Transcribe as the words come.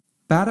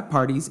Bad at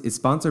Parties is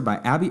sponsored by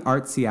Abbey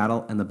Art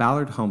Seattle and the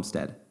Ballard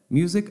Homestead.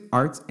 Music,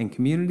 arts, and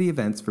community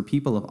events for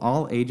people of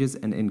all ages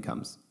and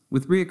incomes.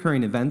 With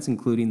reoccurring events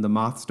including the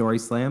Moth Story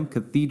Slam,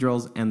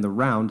 Cathedrals, and The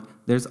Round,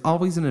 there's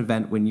always an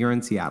event when you're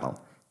in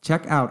Seattle.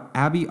 Check out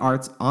Abbey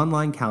Art's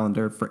online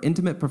calendar for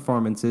intimate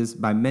performances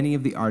by many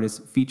of the artists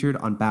featured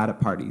on Bad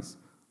at Parties.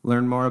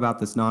 Learn more about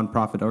this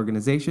nonprofit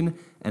organization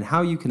and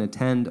how you can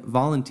attend,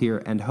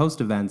 volunteer, and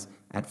host events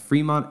at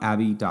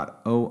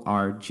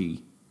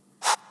fremontabbey.org.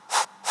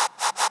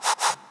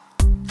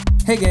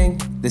 Hey gang,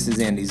 this is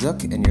Andy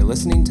Zook, and you're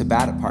listening to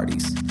Bad at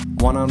Parties,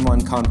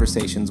 one-on-one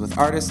conversations with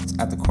artists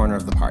at the corner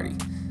of the party.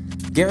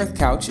 Gareth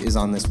Couch is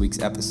on this week's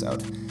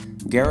episode.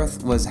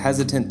 Gareth was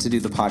hesitant to do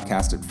the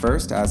podcast at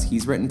first, as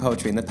he's written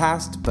poetry in the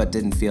past, but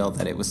didn't feel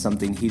that it was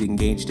something he'd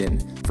engaged in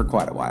for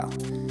quite a while.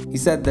 He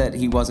said that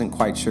he wasn't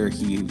quite sure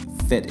he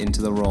fit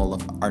into the role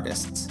of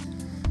artists.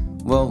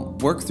 We'll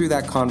work through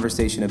that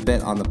conversation a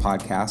bit on the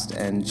podcast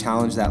and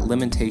challenge that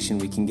limitation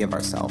we can give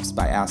ourselves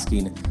by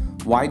asking,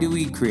 why do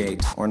we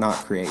create or not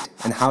create,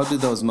 and how do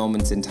those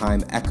moments in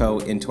time echo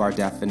into our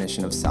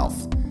definition of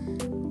self?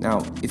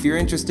 Now, if you're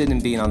interested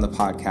in being on the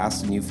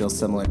podcast and you feel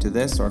similar to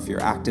this, or if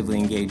you're actively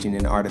engaging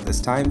in art at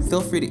this time,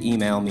 feel free to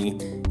email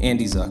me,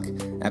 Andy Zook,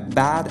 at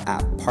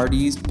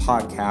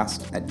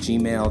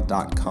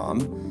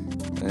badatpartiespodcast@gmail.com,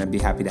 and I'd be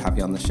happy to have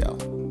you on the show.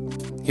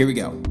 Here we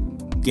go.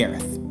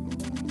 Gareth.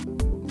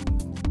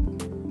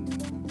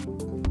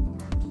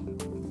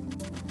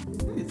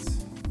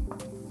 It's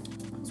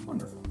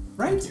wonderful.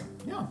 Right? Thank you.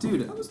 Yeah,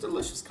 Dude. that was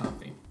delicious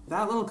coffee.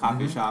 That little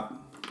coffee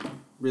shop,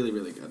 really,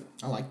 really good.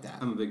 I like that.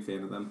 I'm a big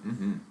fan of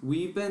them.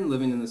 We've been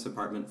living in this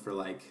apartment for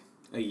like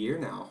a year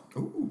now.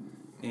 Ooh.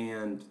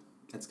 And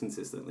it's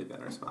consistently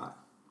been our spot.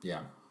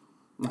 Yeah.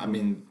 I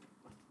mean,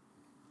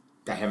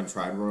 I haven't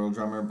tried Royal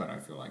Drummer, but I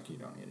feel like you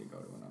don't need to go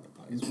to another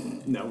place.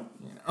 Really. No.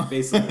 You know?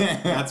 Basically,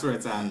 that's where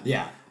it's at.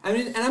 Yeah. I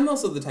mean, and I'm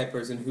also the type of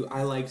person who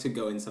I like to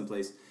go in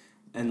someplace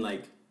and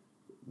like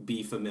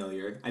be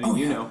familiar. I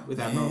mean, with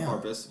Admiral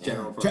Porpoise,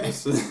 General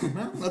Porpoise.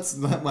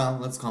 well,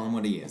 let's call him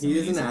what he is. He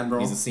is an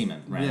admiral. He's a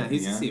seaman, right? Yeah,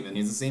 he's a seaman.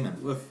 He's a seaman.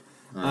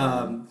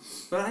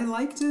 But I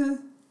like to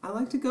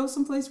go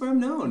someplace where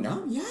I'm known.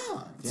 No, yeah.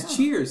 It's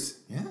cheers.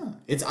 Yeah.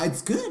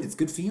 It's good. It's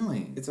good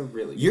feeling. It's a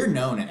really You're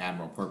known at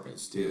Admiral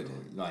Porpoise, dude.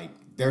 Like,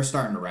 they're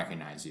starting to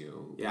recognize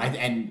you. Yeah.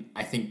 And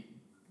I think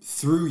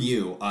through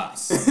you,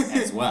 us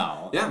as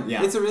well. Yeah.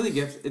 Yeah. It's a really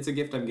gift. It's a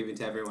gift I'm giving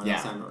to everyone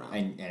else I'm around.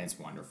 And it's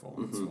wonderful.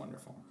 It's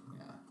wonderful.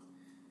 Yeah.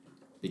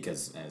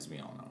 Because, as we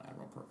all know,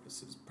 Admiral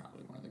Porpoise is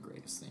probably one of the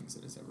greatest things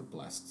that has ever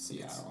blessed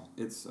Seattle.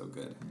 It's so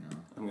good. You know?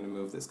 I'm going to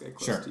move this guy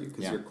close to you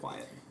because you're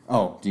quiet.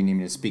 Oh, do you need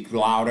me to speak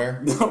louder?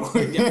 No,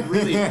 yeah,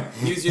 really,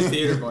 use your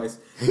theater voice.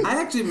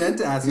 I actually meant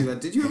to ask you that.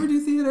 Did you ever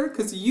do theater?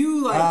 Because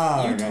you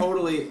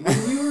totally,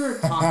 when we were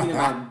talking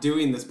about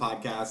doing this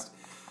podcast,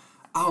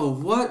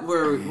 what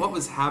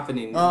was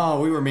happening?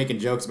 Oh, we were making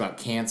jokes about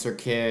cancer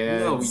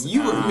kids. No,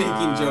 you were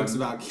making jokes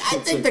about cancer I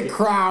think the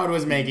crowd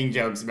was making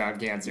jokes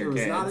about cancer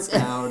kids. It was not a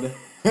crowd.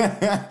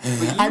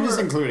 I'm just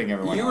including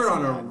everyone You else. were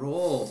on a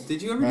roll.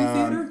 Did you ever do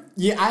theater?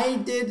 Yeah, I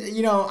did.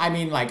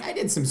 I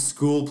did some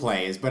school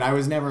plays, but I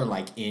was never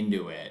like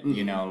into it. But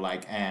you're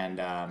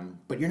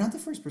not the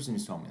first person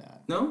who's told me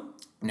that. No?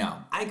 No.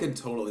 I could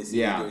totally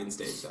see you doing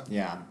stage stuff.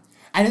 Yeah,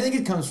 and I think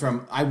it comes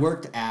from I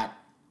worked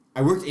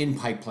in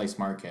Pike Place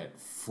Market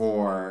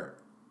for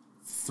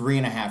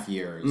 3.5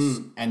 years,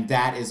 and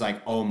that is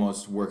like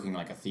almost working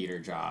like a theater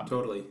job.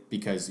 Totally.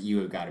 Because you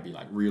have got to be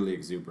like really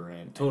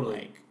exuberant. Totally.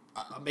 And,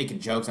 making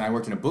jokes, and I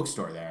worked in a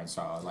bookstore there, and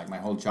so like my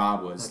whole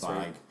job was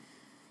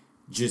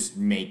just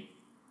make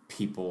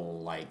people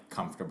like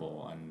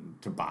comfortable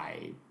and to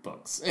buy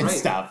books and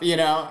stuff,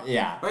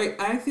 Yeah. Right.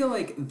 I feel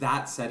like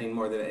that setting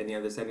more than any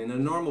other setting. In a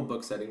normal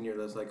book setting, you're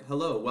just like,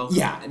 hello,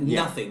 welcome,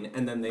 nothing,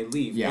 and then they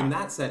leave. Yeah. In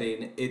that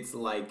setting, it's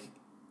like,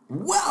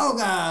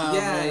 welcome.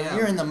 Yeah.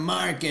 You're in the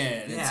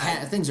market.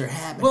 Yeah. Things are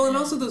happening. Well, and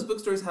also those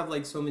bookstores have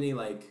like so many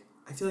I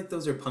feel like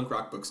those are punk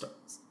rock bookstores.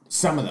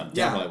 Some of them,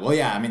 definitely. Yeah. Well,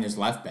 yeah, I mean, there's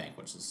Left Bank,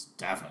 which is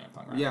definitely a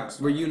punk rock. Yeah,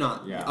 bookstore. were you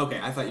not? Yeah. Okay,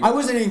 I thought you I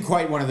wasn't in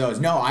quite one of those.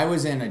 No, I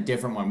was in a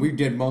different one. We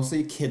did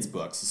mostly kids'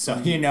 books, so,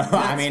 Great.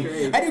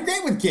 I do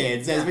great with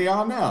kids, as we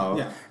all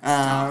know.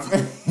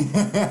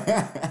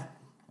 Yeah.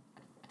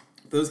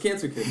 Those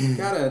cancer kids,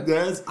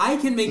 I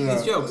can make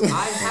these jokes.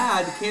 I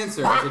had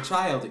cancer as a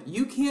child.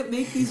 You can't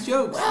make these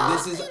jokes.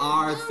 This is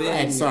our thing.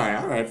 Right, sorry,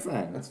 all right,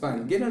 fine. That's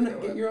fine. Get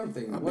your own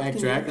thing.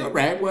 Backtrack, all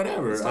right,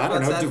 whatever. Let's I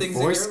don't know,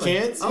 divorced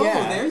kids? Oh,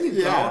 yeah. there you go.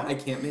 Yeah. I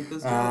can't make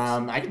those jokes.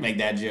 I can make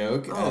that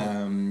joke.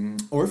 Oh.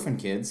 Orphan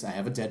kids. I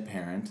have a dead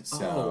parent,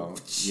 so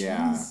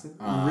yeah.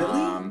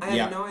 Really? I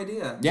had no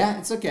idea. Yeah,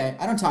 it's okay.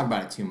 I don't talk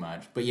about it too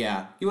much, but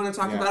yeah. You want to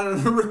talk about it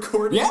on a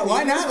recording? Yeah,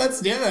 why not? Let's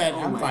do it.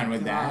 Oh I'm fine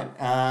with God.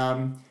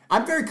 that.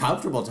 I'm very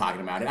comfortable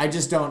talking about it. I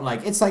just don't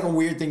it's like a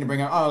weird thing to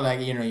bring up. Oh,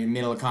 in the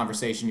middle of a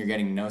conversation, you're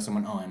getting to know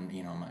someone. Oh, and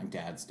my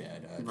dad's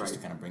dead. Just to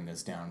kind of bring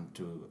this down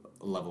to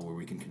a level where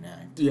we can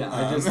connect. Yeah,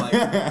 I just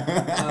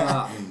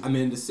I'm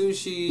into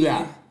sushi.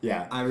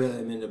 Yeah. I really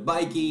am into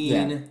biking.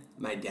 Yeah.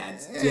 My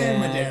dad's dead.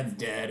 My dad's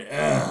dead.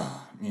 Ugh,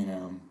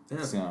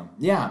 Yeah.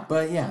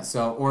 So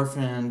so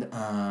orphaned.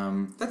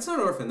 That's not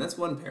orphan. That's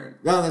one parent.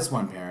 Oh, that's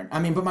one parent. I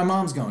mean, but my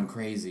mom's going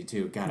crazy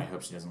too. God, I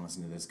hope she doesn't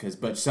listen to this.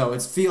 So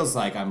it feels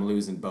like I'm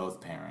losing both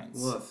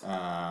parents. Woof.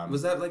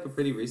 Was that like a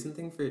pretty recent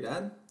thing for your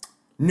dad?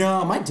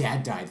 No, my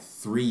dad died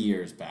 3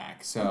 years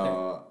back.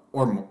 So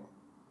or more.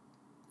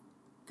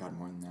 God,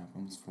 more than that.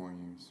 Almost 4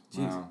 years.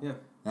 Jeez. Wow. Yeah.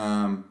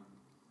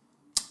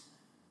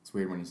 It's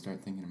weird when you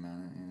start thinking about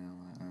it.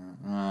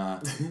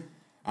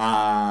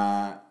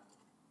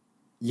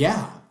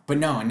 Yeah, but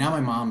no, and now my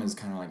mom is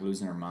kind of like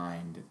losing her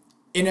mind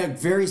in a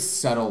very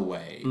subtle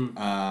way.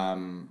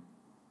 And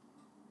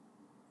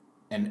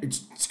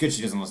it's good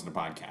she doesn't listen to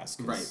podcasts,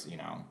 right? You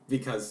know,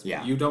 because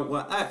yeah. you don't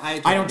want. I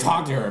don't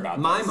talk to her about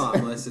my this.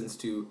 mom listens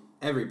to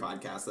every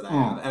podcast that I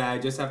have, and I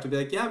just have to be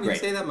like, yeah, I'm gonna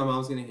say that. My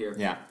mom's gonna hear.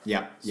 Yeah.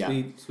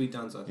 Sweet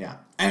Donzo. Yeah,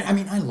 and I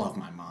mean, I love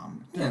my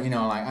mom. Yeah. You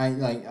know,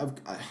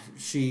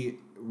 she.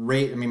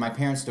 I mean, my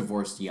parents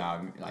divorced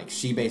young. Like,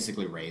 she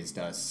basically raised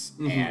us,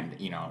 and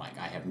you know, like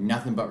I have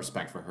nothing but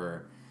respect for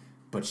her,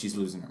 but she's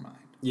losing her mind.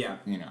 Yeah,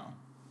 you know,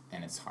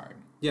 and it's hard.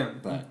 Yeah,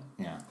 but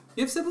yeah.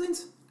 You have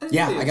siblings?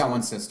 I got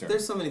one sister.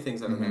 There's so many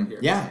things I don't know here.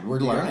 Yeah, we're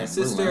learning. A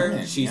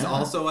sister. She's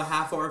also a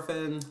half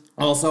orphan.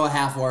 Also a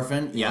half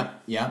orphan.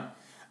 Yep.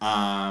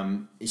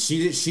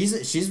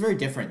 She's very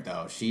different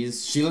though. She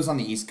lives on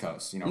the East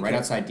Coast. You know, right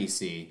outside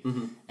DC,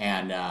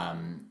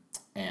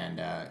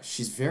 and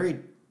she's very.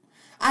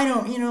 I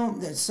don't, you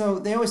know, so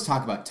they always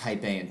talk about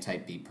type A and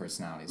type B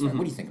personalities, right?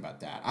 What do you think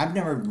about that? I've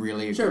never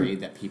really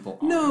agreed that people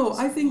are. No,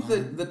 I think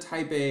that the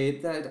type A,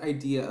 that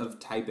idea of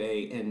type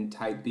A and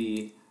type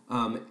B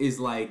is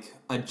like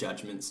a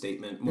judgment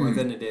statement more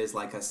than it is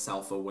like a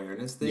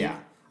self-awareness thing. Yeah.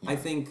 I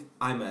think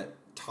I'm a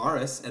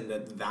Taurus, and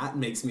that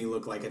makes me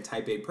look like a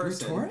type A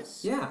person. You're a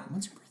Taurus? Yeah.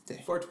 When's your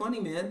birthday?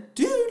 420, man.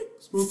 Dude!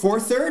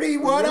 4:30,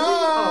 what up?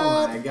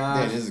 Oh my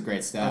gosh. Dude, this is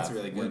great stuff. That's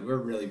really good. We're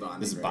really bonding.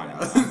 This is right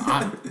bonding.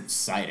 I'm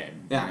excited.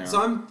 Yeah, you know?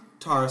 so I'm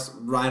Taurus,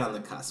 right on the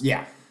cusp.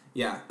 Yeah.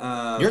 Yeah.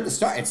 You're at the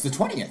start. It's the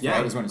 20th,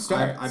 right? Is when it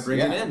starts. I bring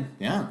it in.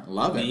 Yeah,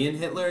 love it. Me and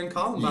Hitler and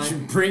Columbine. You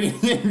should bring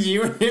it in.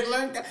 You and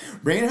Hitler.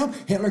 Bring it home.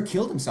 Hitler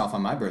killed himself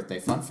on my birthday.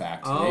 Fun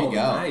fact. Oh, there you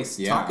go. Nice.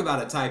 Yeah. Talk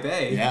about a type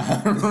A.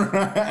 Yeah.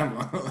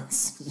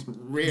 It's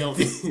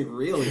really.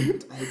 Really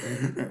type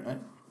A.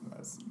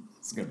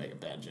 It's going to make a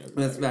bad joke.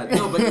 That's bad.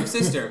 No, but your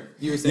sister,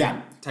 you were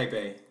saying type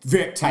A.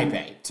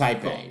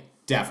 Type A.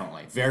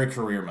 Definitely. Very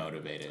career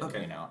motivated.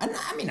 Okay. You know. And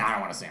I mean, I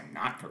don't want to say I'm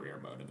not career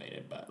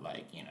motivated, but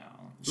like, you know,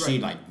 she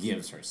like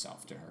gives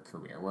herself to her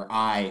career, where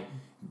I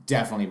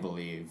definitely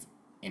believe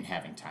in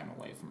having time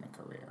away from a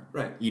career.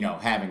 Right. You know,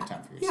 having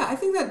time for yourself. Yeah, I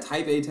think that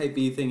type A, type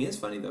B thing is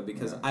funny though,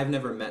 because I've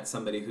never met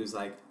somebody who's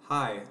like,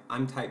 hi,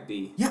 I'm type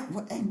B. Yeah,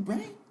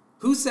 right?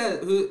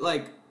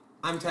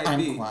 I'm type I'm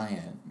B. I'm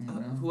quiet. You know?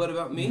 What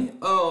about me? Yeah.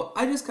 Oh,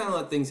 I just kind of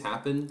let things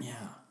happen.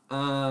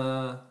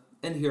 Yeah.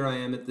 And here I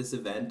am at this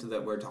event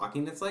that we're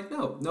talking. It's like,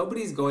 no,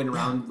 nobody's going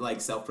around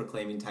like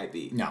self-proclaiming type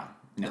B. No.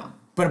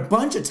 But a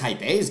bunch of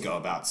type A's go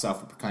about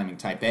self-proclaiming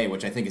type A,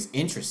 which I think is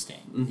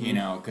interesting, you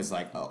know, because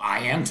like, oh, I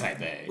am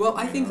type A. Well,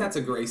 I think that's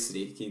a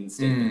grace-seeking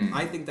statement.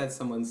 I think that's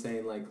someone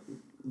saying like,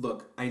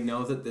 look, I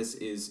know that this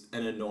is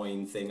an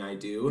annoying thing I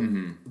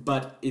do,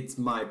 but it's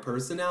my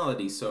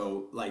personality,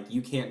 so like,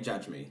 you can't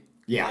judge me.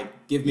 Yeah.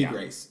 Like, give me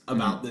grace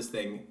about this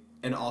thing.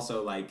 And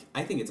also, like,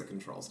 I think it's a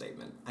control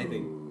statement. I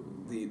think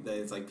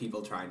it's like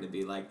people trying to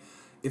be like,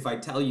 if I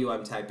tell you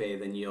I'm type A,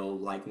 then you'll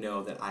like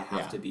know that I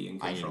have to be in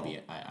control.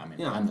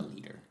 I'm the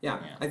leader. Yeah.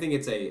 I think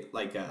it's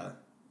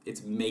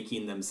it's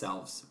making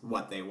themselves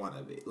what they want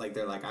to be. Like,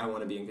 they're like, I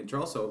want to be in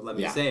control, so let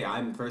me say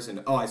I'm a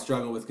person. Oh, I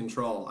struggle with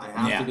control. I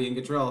have to be in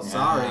control.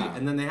 Sorry.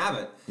 And then they have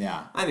it.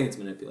 Yeah. I think it's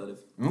manipulative.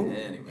 Ooh,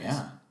 anyways.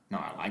 Yeah. No,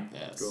 I like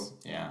this. Cool.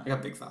 Yeah. I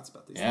got big thoughts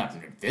about these things.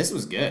 Yeah. This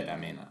was good. I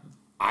mean,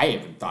 I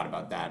haven't thought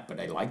about that, but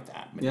I like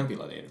that.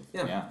 Manipulative.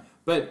 Yeah.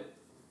 But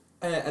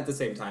at the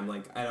same time,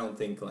 like, I don't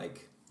think,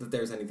 like, that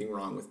there's anything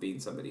wrong with being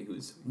somebody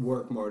who's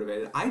work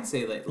motivated. I'd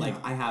say that, like,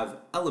 I have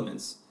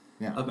elements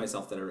of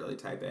myself that are really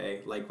type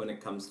A. Like, when it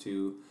comes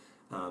to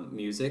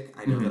music,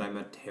 I know that I'm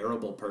a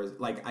terrible person.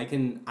 Like,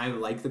 I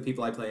like the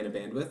people I play in a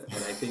band with,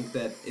 and I think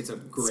that it's a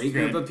great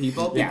group of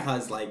people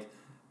because, like,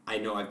 I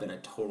know I've been a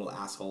total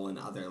asshole in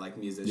other like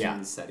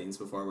musician settings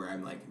before where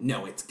I'm like,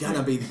 no, it's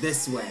gonna be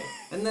this way.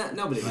 And that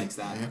nobody likes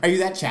that. Are you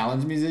that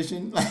challenge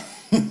musician?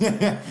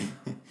 I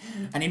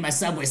need my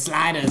Subway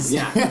sliders.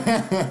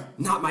 Yeah.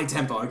 Not my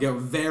tempo. I get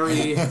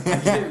very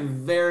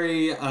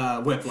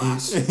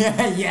whiplash.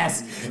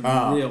 Yes.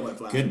 Real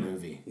whiplash. Good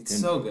movie. It's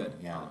so good.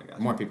 Yeah. Oh my God.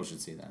 More people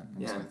should see that.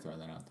 I'm just gonna throw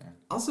that out there.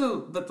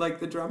 Also, but like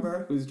the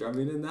drummer who's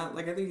drumming in that,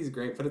 like I think he's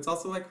great, but it's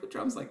also like, who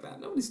drums like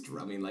that? Nobody's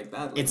drumming like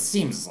that. Like, it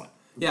seems like.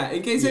 Yeah,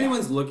 in case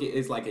anyone's looking,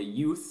 is like a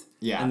youth,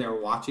 and they're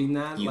watching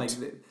that, like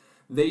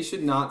They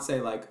should not say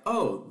like,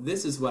 "Oh,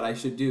 this is what I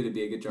should do to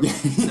be a good drummer."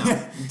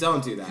 No,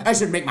 don't do that. I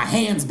should make my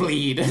hands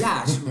bleed.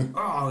 Yeah.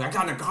 Oh, I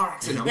got in a car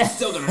accident. I'm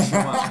still gonna show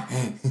up.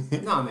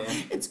 No,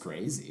 man. It's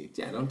crazy.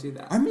 Yeah, don't do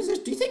that.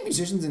 Do you think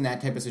musicians in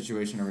that type of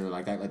situation are really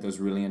like that? Like those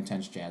really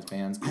intense jazz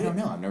bands? I don't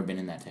know. I've never been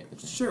in that type of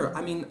thing. Sure.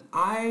 I mean,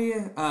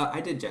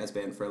 I did jazz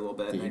band for a little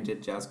bit, and I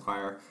did jazz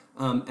choir.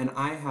 And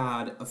I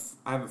have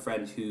a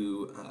friend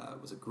who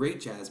was a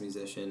great jazz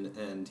musician,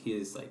 and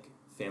his like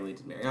family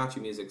did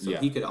mariachi music, so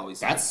he could always.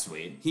 That's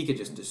sweet. He could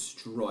just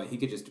destroy. He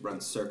could just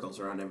run circles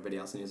around everybody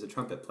else, and he was a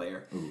trumpet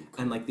player. Ooh, cool.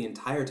 And like the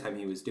entire time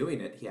he was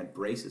doing it, he had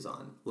braces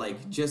on,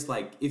 like just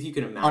like if you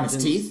can imagine. On his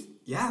teeth.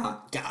 Yeah.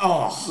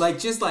 Oh. Like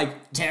just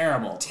like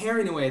terrible.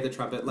 Tearing away the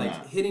trumpet,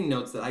 like hitting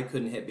notes that I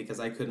couldn't hit because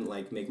I couldn't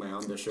like make my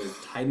embouchure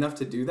tight enough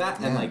to do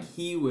that. Yeah. And like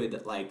he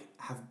would like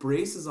have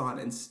braces on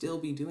and still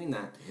be doing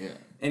that. Yeah.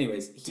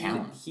 Anyways,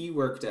 he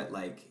worked at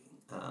like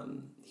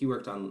he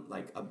worked on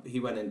like he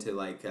went into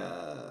like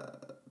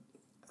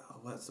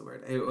what's the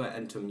word? He went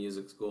into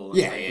music school.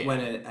 And,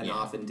 went and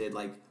off and did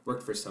like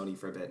worked for Sony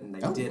for a bit, and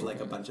I did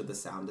like a bunch of the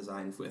sound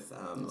design with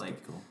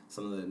like cool.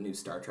 Some of the new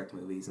Star Trek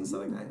movies and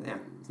stuff like that. Yeah,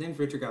 his name's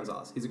Richard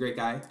Gonzalez. He's a great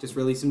guy. Just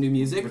released some new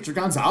music. Richard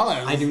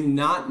Gonzalez. I do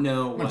not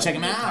know what the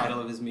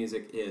title of his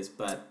music is,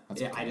 but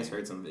I just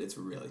heard some of it. It's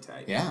really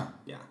tight. Yeah.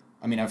 Yeah.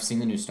 I mean, I've seen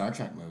the new Star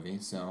Trek movie,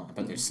 so I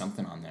bet there's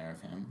something on there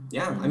of him.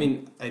 Yeah, I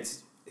mean, I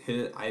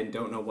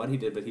don't know what he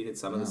did, but he did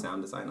some of the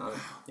sound design on it.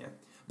 Yeah.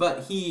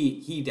 But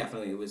he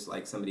definitely was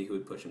like somebody who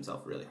would push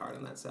himself really hard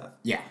on that stuff.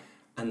 Yeah.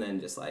 And then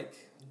just like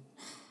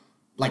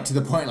to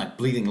the point like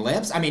bleeding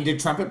lips. I mean, did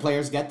trumpet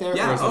players get there?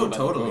 Yeah.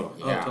 Totally.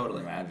 Yeah,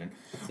 totally. Imagine.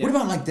 Yeah. What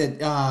about like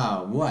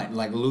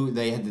the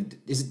they had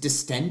is it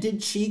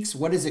distended cheeks?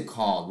 What is it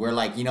called? Where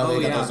like they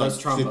got those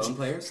trombone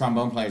players.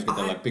 Trombone players get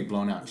the like big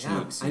blown out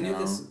cheeks. I knew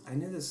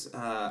this.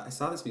 I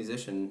saw this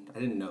musician. I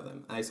didn't know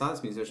them. I saw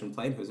this musician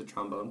playing who was a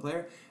trombone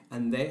player.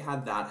 And they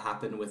had that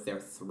happen with their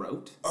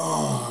throat,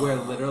 where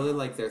literally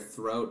like their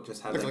throat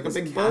just had like a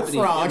big cavity.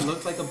 bullfrog. It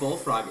looked like a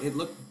bullfrog. It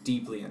looked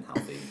deeply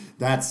unhealthy.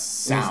 That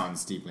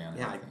sounds deeply unhealthy.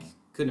 Yeah, I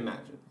couldn't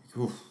imagine.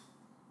 Oof.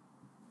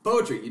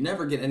 Poetry, you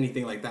never get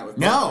anything like that with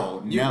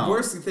poetry. No.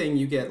 Worst thing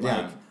you get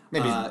like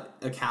maybe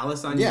a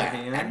callus on your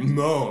hand. At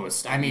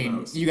most. I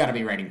mean, you got to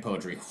be writing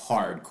poetry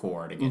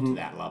hardcore to get to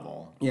that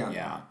level.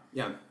 Yeah.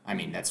 I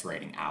mean, that's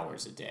writing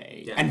hours a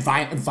day. Yeah. And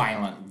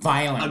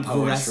violent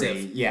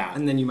poetry. Yeah.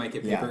 And then you might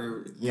get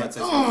paper cuts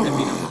as you're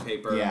ripping up the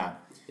paper. Yeah.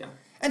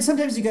 And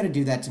sometimes you got to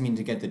do that to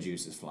get the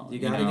juices flowing. You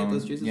got to get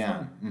those juices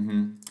flowing.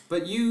 Mm-hmm.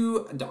 But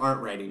you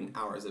aren't writing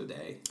hours a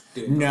day.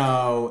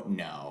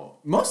 No.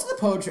 Most of the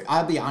poetry,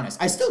 I'll be honest,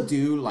 I still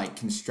do like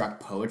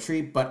construct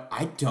poetry, but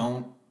I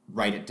don't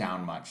write it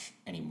down much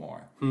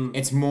anymore.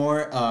 It's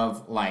more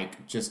of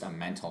like just a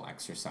mental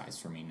exercise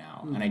for me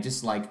now. And I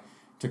just like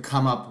to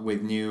come up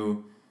with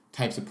new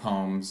types of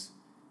poems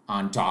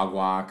on dog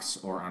walks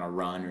or on a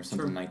run or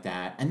something like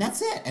that. And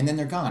that's it. And then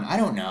they're gone. I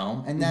don't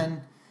know. And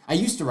then I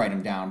used to write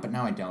them down, but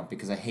now I don't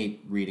because I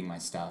hate reading my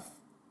stuff.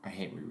 I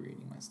hate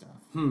rereading my stuff.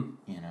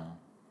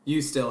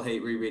 You still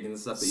hate rereading the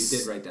stuff that you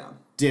did write down?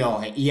 Still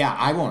hate. Yeah,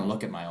 I won't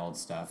look at my old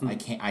stuff. I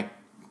can't.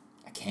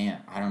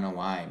 I don't know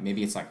why.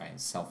 Maybe it's like a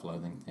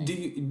self-loathing thing. Do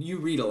you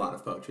read a lot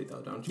of poetry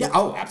though, don't you? Yeah.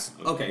 Oh,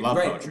 absolutely. Okay. Love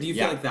great. poetry. Do you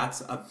feel like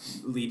that's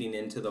leading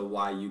into the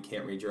why you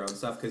can't read your own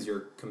stuff because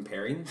you're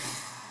comparing?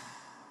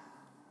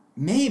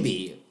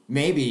 Maybe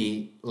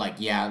like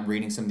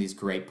reading some of these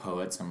great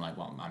poets. I'm like,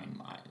 well, I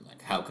mean,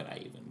 how could I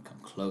even come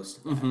close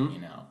to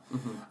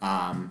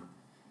that?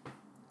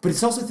 But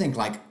it's also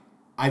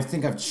I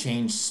think I've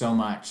changed so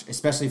much,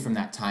 especially from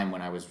that time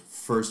when I was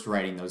first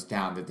writing those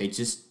down, that they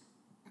just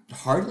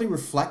hardly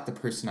reflect the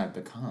person I've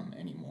become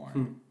anymore.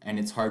 And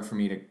it's hard for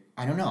me to,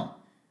 I don't know.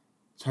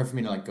 It's hard for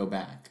me to go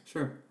back.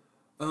 Sure.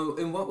 Oh,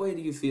 in what way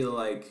do you feel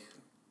like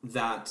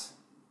that,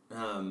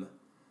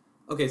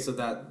 okay, so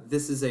that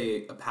this is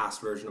a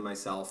past version of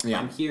myself. Yeah.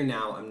 I'm here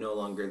now, I'm no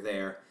longer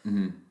there.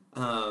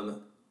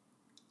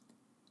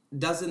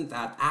 Doesn't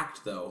that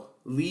act, though,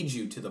 lead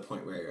you to the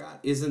point where you're at?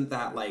 Isn't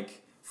that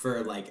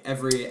for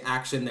every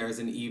action there's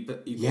an equal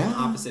and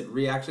opposite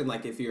reaction?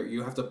 Like if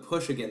you have to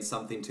push against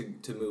something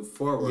to move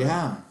forward.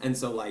 Yeah. And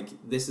so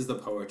this is the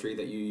poetry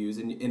that you use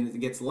and it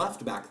gets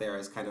left back there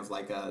as kind of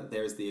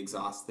there's the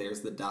exhaust,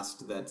 there's the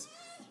dust that's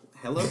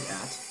hello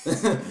cat.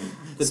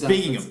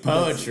 Speaking of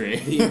poetry.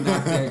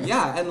 Back there.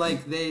 Yeah, and I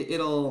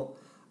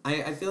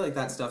feel like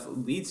that stuff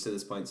leads to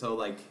this point. So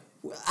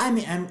I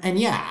mean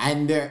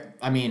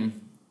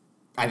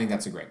I think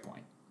that's a great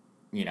point.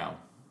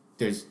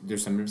 There's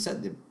somebody who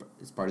said that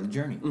it's part of the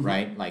journey,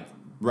 right? Like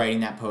writing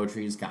that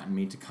poetry has gotten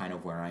me to kind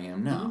of where I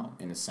am now,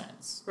 in a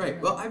sense. Right.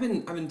 Well, I've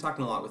been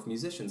talking a lot with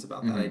musicians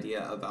about that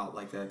idea about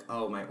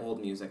my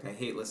old music. I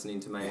hate listening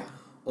to my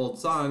old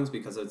songs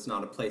because it's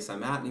not a place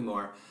I'm at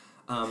anymore.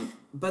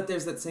 But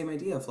there's that same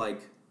idea of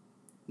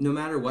no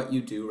matter what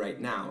you do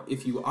right now,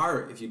 if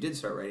you did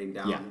start writing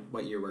down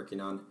what you're working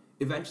on,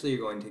 eventually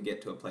you're going to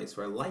get to a place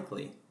where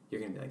likely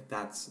you're going to be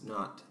that's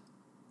not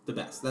the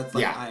best. That's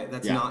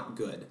not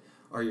good.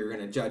 Or you're going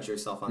to judge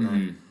yourself on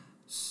that.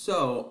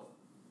 So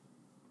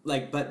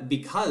but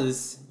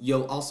because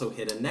you'll also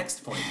hit a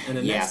next point and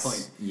a next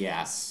point.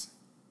 Yes.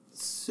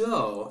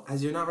 So,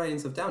 as you're not writing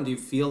stuff down, do you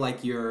feel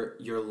like you're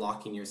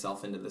locking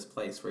yourself into this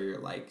place where you're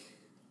like...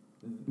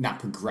 Not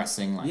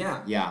progressing? Like,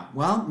 yeah. Yeah.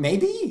 Well,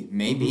 maybe.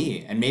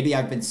 Mm-hmm. And maybe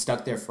I've been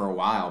stuck there for a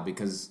while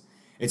because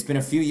it's been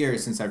a few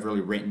years since I've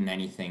really written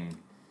anything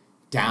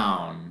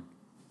down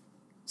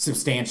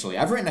substantially.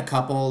 I've written a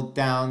couple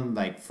down,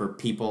 like, for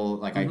people,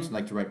 like, I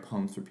like to write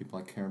poems for people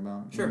I care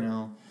about, Sure. you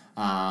know?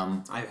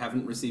 I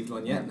haven't received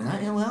one yet. I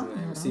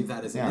received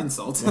that as an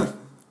insult. Yeah.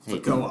 Hey,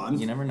 go on.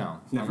 You never know.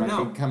 Never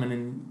know. Be coming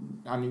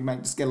in, you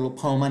might just get a little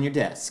poem on your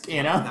desk,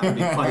 you know? That would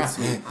be quite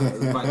sweet. I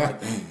would quite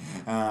like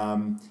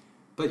that.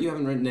 But you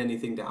haven't written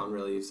anything down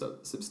really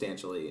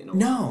substantially in a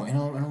while. No,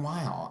 in a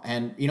while.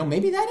 And, you know,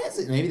 maybe that is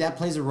it. Maybe that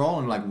plays a role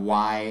in, like,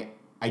 why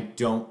I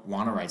don't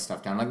want to write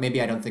stuff down. Like,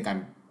 maybe I don't think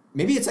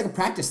maybe it's like a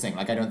practice thing.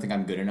 Like, I don't think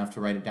I'm good enough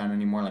to write it down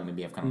anymore. Like,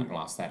 maybe I've kind of like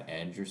lost that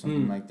edge or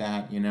something like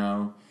that, you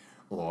know?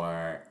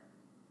 Or...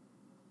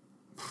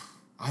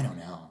 I don't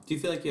know. Do you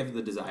feel like you have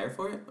the desire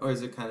for it? Or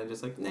is it kind of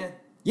just like, nah?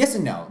 Yes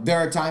and no. There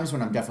are times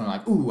when I'm definitely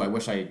like, ooh, I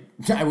wish I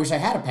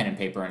had a pen and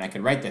paper and I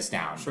could write this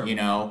down, you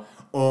know?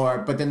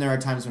 But then there are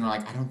times when I'm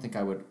like, I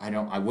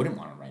wouldn't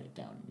want to write it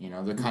down, you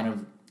know? They're kind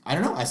of, I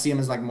don't know, I see them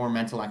as like more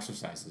mental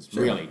exercises,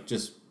 really.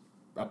 Just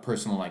a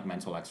personal like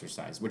mental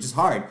exercise, which is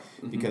hard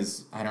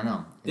because, I don't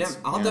know.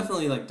 I'll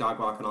definitely like dog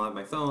walk and I'll have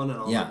my phone and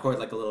I'll record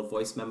like a little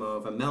voice memo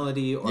of a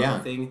melody or a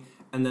thing.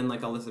 And then,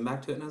 like, I'll listen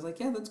back to it, and I was like,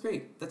 yeah, that's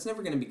great. That's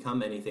never going to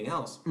become anything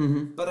else.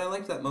 Mm-hmm. But I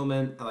liked that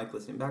moment. I like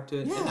listening back to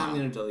it. Yeah. And now I'm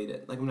going to delete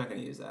it. Like, I'm not going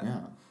to use that.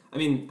 Yeah. I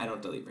mean, I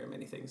don't delete very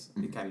many things.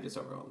 Mm-hmm. It kind of just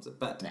overwhelms it.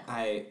 But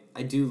I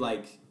do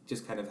like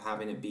just kind of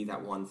having it be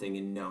that one thing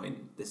and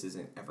knowing this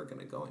isn't ever going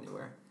to go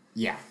anywhere.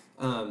 Yeah.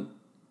 Do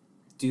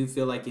you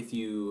feel like if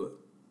you...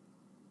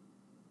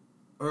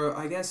 Or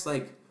I guess,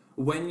 like,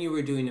 when you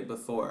were doing it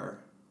before,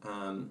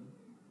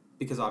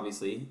 because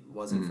obviously it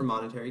wasn't for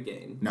monetary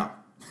gain. No.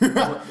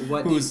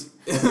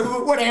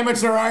 What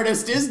amateur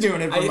artist is doing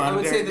it for monetary gain? I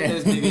would say that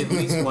there's maybe at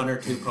least one or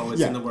two poets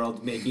in the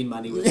world making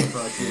money with their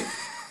poetry,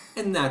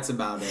 and that's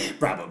about it.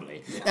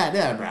 Probably.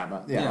 Yeah,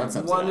 probably. Yeah, that's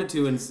 1 to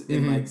 2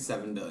 in like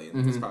 7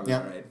 billion. That's probably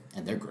right.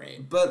 And they're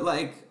great. But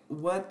like,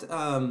 what?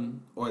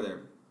 Or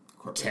they're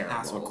corporate terrible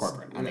assholes.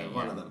 Corporate. I mean,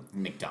 one of them.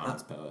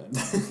 McDonald's poet.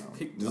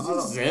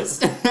 McDonald's. Does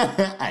this exist?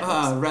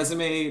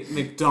 Resume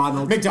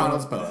McDonald's.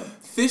 McDonald's poet.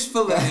 Fish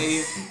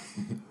fillet.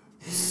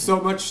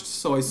 So much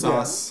soy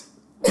sauce.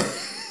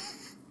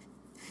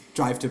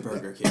 Drive to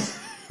Burger King.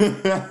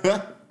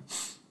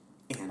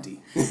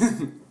 Andy.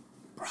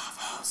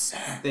 Bravo, sir.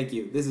 Thank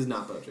you. This is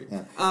not poetry.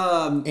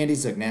 Yeah. Andy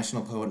Zook,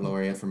 National Poet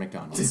Laureate for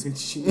McDonald's.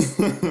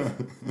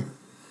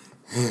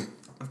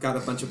 I've got a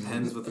bunch of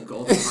pens with the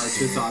golden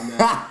arches on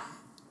them.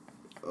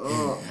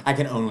 I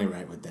can only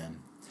write with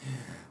them.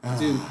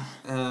 Dude,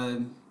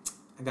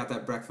 I got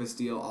that breakfast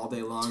deal all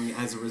day long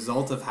as a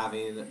result of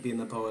being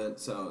the poet,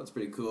 so it's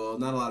pretty cool.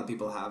 Not a lot of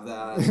people have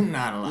that.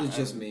 Not a lot. It's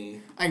just me.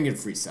 I can get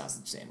free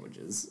sausage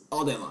sandwiches.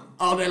 All day long.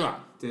 All day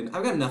long. Dude,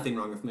 I've got nothing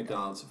wrong with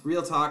McDonald's.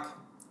 Real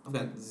talk, I've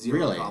got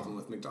zero problem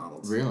with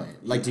McDonald's. Really?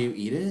 Like, do you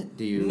eat it?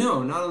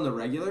 No, not on the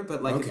regular,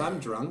 but like if I'm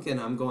drunk and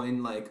I'm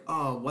going like,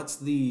 oh, what's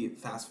the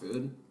fast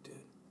food? Dude.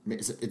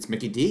 It's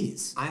Mickey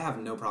D's. I have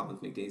no problem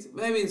with Mickey D's.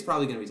 Maybe it's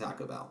probably going to be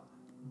Taco Bell,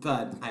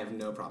 but I have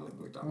no problem with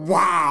McDonald's.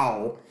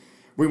 Wow!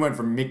 We went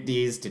from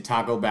McD's to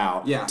Taco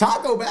Bell. Yeah.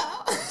 Taco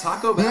Bell.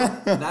 Taco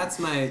Bell.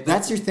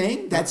 That's your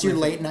thing? That's your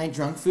late night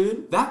drunk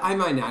food? That I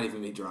might not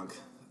even be drunk.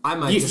 I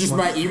might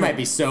you might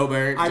be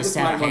sober. I just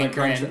have a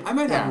hankering. I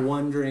might have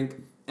one drink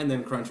and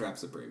then Crunchwrap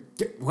Supreme.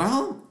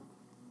 Well,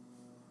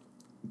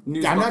 I'm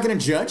not going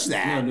to judge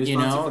that. No, new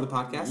sponsor for the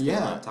podcast.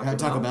 Yeah.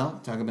 Taco Bell.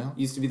 Taco Bell.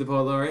 Used to be the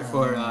poet laureate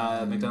for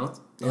McDonald's.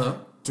 Hello.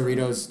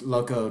 Doritos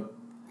Loco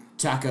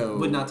Taco.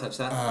 Would not touch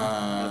that.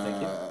 No,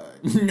 thank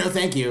you. No,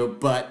 thank you.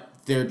 But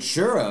their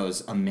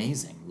churros,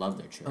 amazing. Love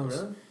their churros. Oh,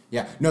 really?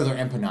 Yeah. No, they're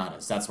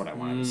empanadas. That's what I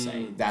wanted to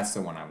say. That's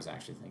the one I was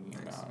actually thinking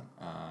about.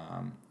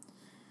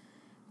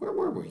 Where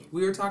were we?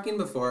 We were talking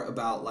before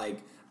about,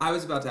 like, I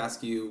was about to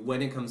ask you,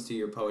 when it comes to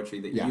your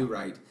poetry that you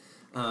write,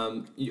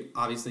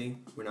 obviously,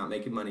 we're not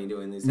making money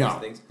doing these types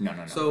of things. No.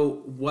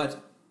 So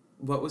what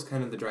was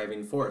kind of the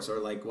driving force, or,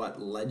 like,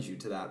 what led you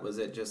to that? Was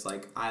it just,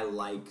 like, I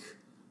like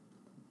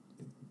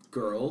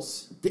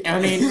girls? I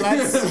mean, you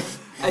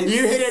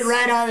hit it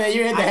right on the,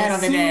 you hit the head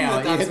on the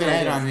nail. You hit the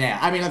head on the nail.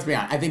 I mean, let's be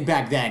honest. I think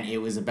back then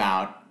it was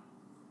about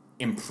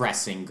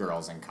impressing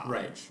girls in college,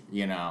 right?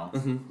 You know,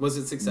 Was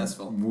it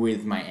successful?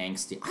 With my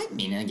angsty, I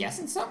mean, I guess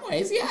in some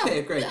ways, yeah.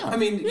 Okay, great. Yeah, I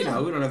mean, you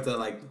know, we don't have to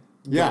like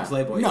go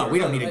Playboy. No, here, we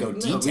don't need to go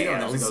details. We don't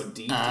have to go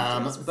deep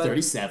details.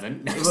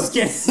 37. No, just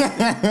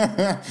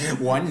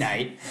kidding. One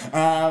night.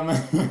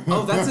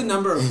 Oh, that's a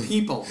number of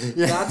people.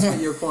 That's what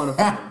you're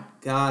quantifying.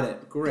 Got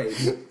it.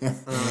 Great.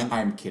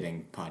 I'm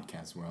kidding,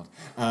 podcast world.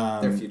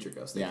 They're future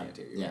ghosts. They can't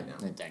hear you right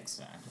now.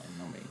 Thanks. I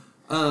know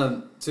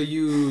me. So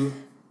you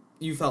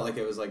you felt like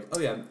it was like, oh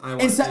yeah, I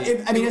want. In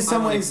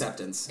some ways,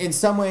 acceptance. In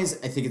some ways,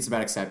 I think it's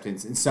about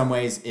acceptance. In some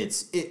ways,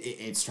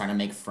 it's trying to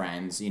make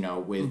friends,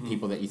 with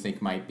people that you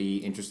think might be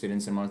interested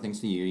in similar things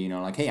to you.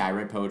 Like, hey, I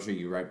write poetry,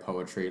 you write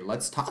poetry.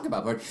 Let's talk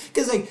about poetry.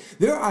 Because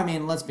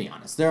let's be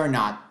honest, there are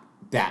not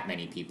that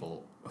many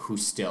people who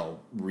still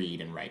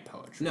read and write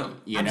poetry. No,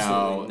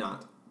 absolutely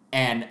not.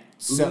 And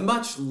so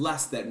much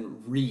less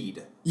than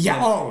read.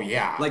 Yeah. Oh,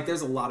 yeah. Like, there's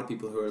a lot of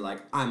people who are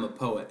like, I'm a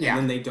poet, and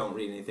then they don't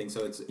read anything.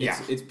 So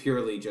it's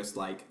purely just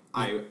like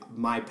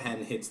my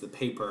pen hits the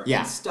paper,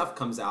 and stuff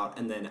comes out,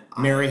 and then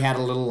Mary had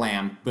a little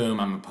lamb. Boom,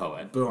 I'm a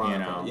poet. Boom,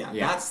 I'm a poet.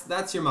 Yeah.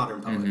 That's your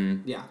modern poet.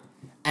 Mm-hmm. Yeah.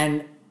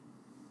 And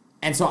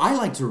so I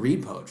like to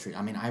read poetry.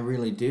 I mean, I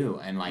really do.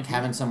 And like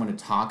having someone to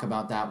talk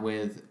about that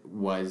with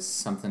was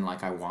something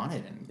like I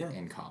wanted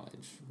in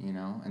college.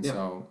 And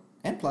so.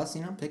 And plus,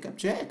 pick up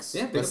chicks.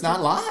 Yeah, let's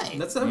not lie.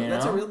 That's a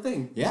real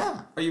thing.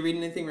 Yeah. Are you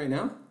reading anything right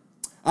now?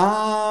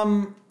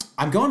 I'm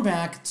going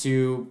back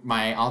to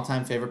my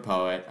all-time favorite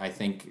poet. I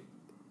think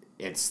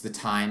it's the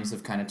times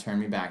have kind of turned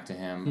me back to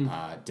him.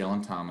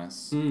 Dylan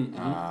Thomas.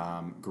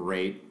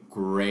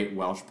 Great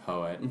Welsh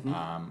poet.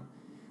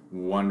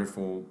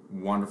 Wonderful,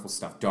 wonderful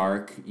stuff.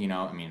 Dark,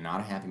 not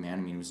a happy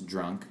man. He was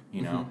drunk,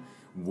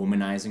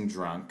 womanizing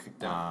drunk.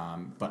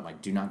 But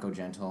like, do not go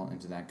gentle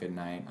into that good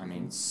night.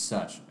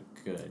 Such a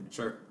good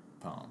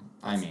poem.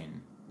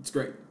 It's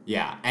great.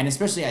 Yeah, and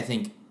especially I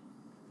think,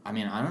 I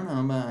don't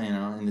know, but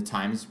in the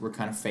times we're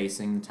kind of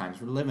facing, the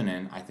times we're living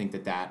in, I think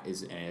that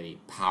is a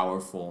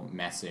powerful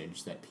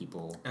message that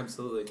people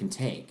absolutely can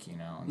take,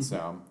 and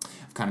so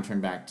I've kind of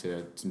turned back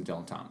to some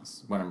Dylan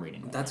Thomas when I'm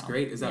reading. That's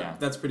great.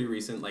 That's pretty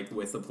recent, like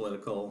with the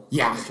political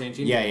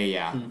changing?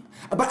 Yeah.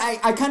 But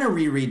I kind of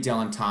reread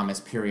Dylan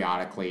Thomas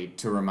periodically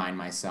to remind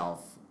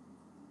myself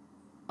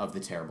of the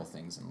terrible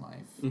things in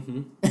life.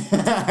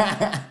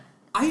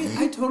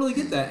 I totally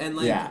get that, and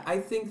I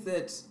think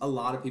that a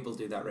lot of people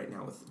do that right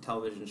now with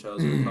television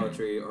shows, with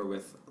poetry, or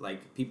with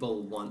like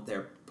people want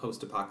their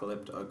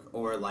post-apocalyptic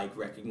or like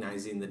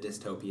recognizing the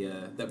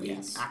dystopia that we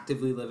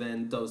actively live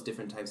in. Those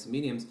different types of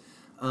mediums.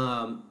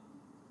 I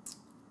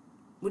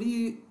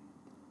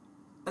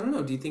don't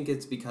know. Do you think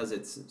it's because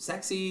it's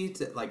sexy?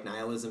 Like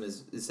nihilism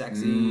is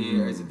sexy,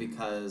 or is it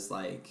because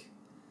like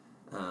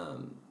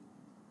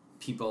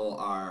people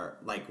are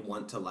like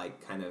want to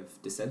like kind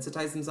of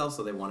desensitize themselves,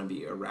 so they want to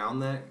be around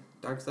that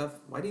dark stuff?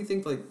 Why do you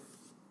think like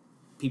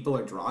people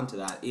are drawn to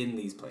that in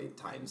these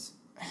times?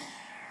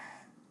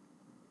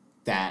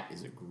 That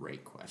is a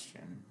great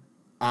question.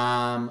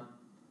 I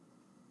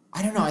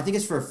don't know. I think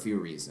it's for a few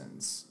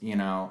reasons.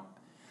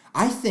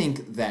 I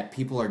think that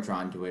people are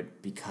drawn to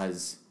it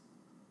because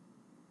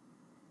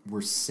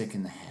we're sick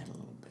in the head a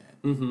little bit,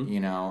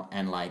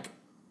 and like.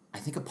 I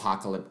think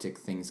apocalyptic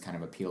things kind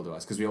of appeal to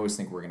us because we always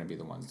think we're going to be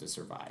the ones to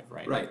survive,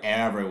 right? Right. Like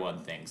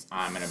everyone thinks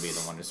I'm going to be the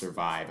one to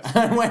survive.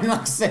 When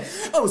like say,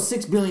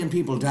 6 billion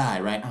people die,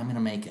 right? I'm going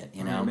to make it,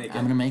 I'm going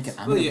to make it.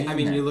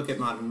 You look at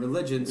modern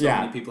religion, so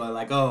many people are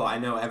like, I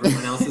know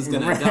everyone else is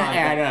going to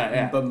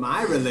die, but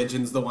my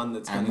religion's the one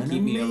that's going to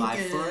keep me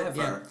alive forever.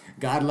 Yeah.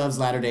 God loves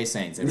Latter-day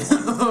Saints,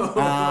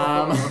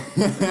 everyone.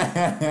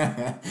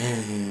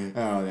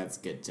 That's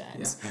good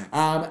times.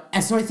 Yeah.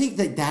 And so I think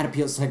that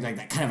appeals to like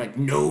that kind of like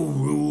no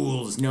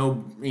rules,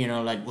 no,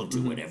 like we'll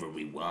do whatever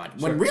we want.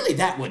 Sure. When really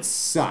that would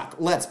suck.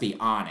 Let's be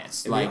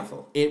honest. It'd be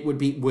awful. It would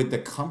be with the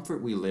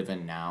comfort we live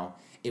in now.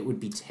 It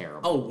would be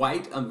terrible. Oh,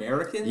 white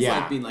Americans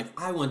like being like,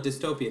 I want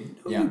dystopia.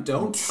 No, you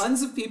don't.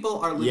 Tons of people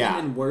are living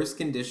in worse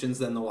conditions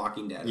than The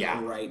Walking Dead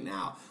right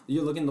now.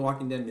 You're looking at The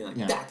Walking Dead and being like,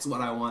 that's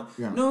what I want.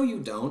 Yeah. No, you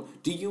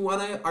don't. Do you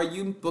want to? Are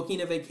you booking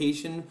a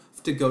vacation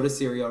to go to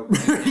Syria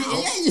right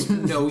now?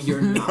 No,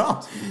 you're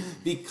not.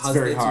 Because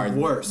it's hard.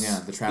 Worse. Yeah,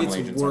 the travel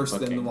agents are worse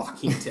than The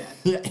Walking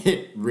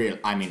Dead. Really.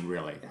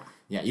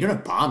 Yeah, you don't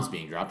have bombs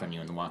being dropped on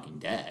you in The Walking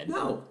Dead.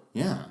 No.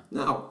 Yeah.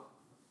 No.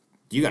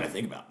 You got to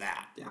think about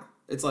that. Yeah.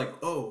 It's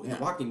like, The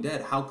Walking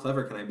Dead, how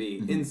clever can I be?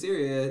 Mm-hmm. In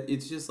Syria,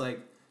 it's just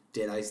like,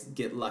 did I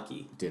get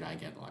lucky? Did I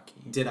get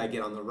lucky? Did I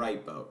get on the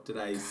right boat? Did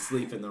I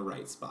sleep in the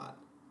right spot?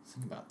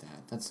 Think about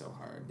that. That's so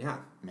hard. Yeah.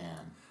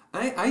 Man.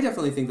 I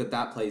definitely think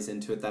that plays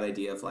into it, that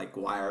idea of like,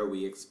 why are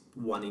we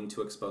wanting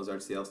to expose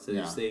ourselves to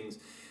these things?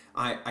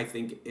 I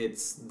think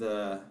it's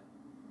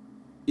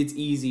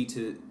easy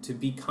to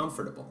be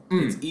comfortable.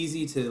 It's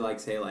easy to like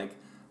say like,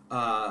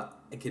 I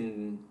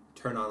can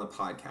turn on a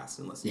podcast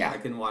and listen. I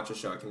can watch a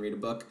show. I can read a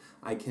book.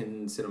 I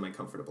can sit on my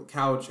comfortable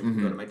couch. I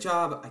can go to my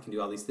job. I can do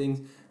all these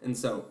things. And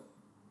so,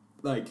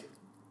 like,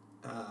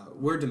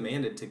 we're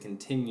demanded to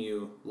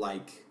continue,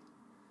 like,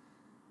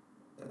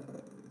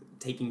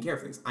 taking care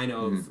of things. I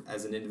know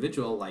as an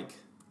individual, like,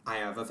 I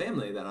have a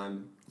family that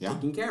I'm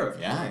taking care of.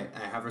 Yeah.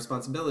 I have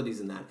responsibilities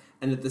in that.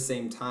 And at the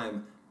same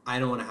time, I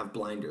don't want to have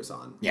blinders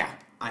on. Yeah.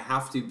 I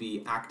have to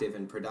be active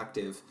and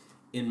productive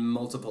in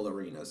multiple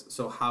arenas.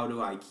 So how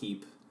do I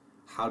keep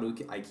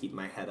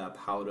my head up?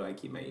 How do I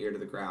keep my ear to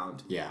the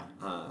ground? Yeah.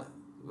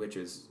 Which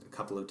is a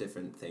couple of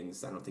different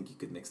things. I don't think you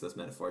could mix those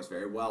metaphors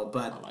very well,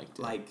 but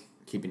like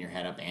keeping your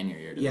head up and your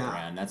ear to the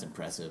ground. That's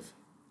impressive.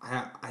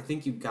 I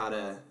think you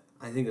gotta.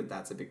 I think that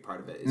that's a big part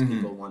of it, is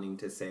people wanting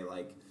to say,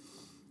 like,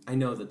 I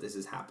know that this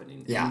is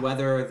happening. Yeah. And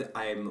whether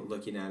I'm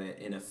looking at it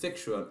in a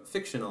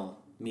fictional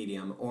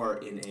medium or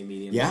in a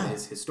medium that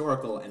is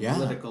historical and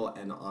political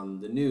and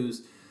on the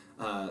news,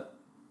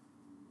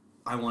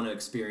 I want to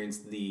experience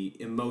the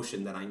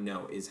emotion that I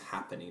know is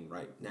happening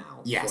right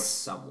now for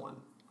someone.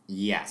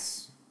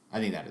 Yes. I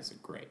think that is a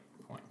great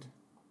point.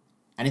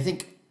 And I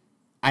think,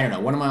 I don't know,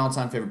 one of my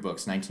all-time favorite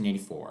books,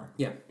 1984.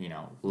 Yeah. You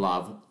know,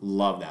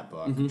 love that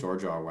book.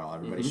 George Orwell,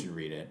 everybody should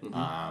read it.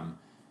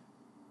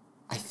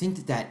 I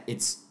think that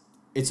it's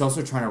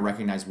also trying to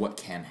recognize what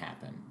can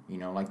happen. You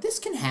know, like, this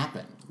can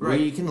happen. Right.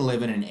 We can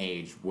live in an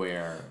age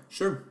where...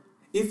 Sure.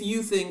 If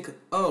you think,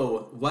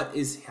 oh, what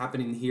is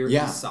happening here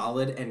is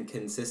solid and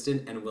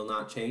consistent and will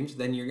not change,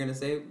 then you're going to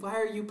say, why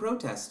are you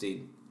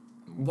protesting?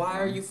 Why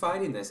are you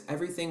fighting this?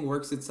 Everything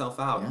works itself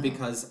out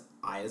because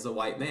I, as a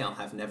white male,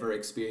 have never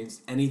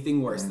experienced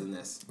anything worse than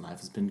this. Life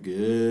has been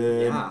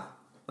good. Yeah.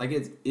 Like,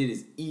 it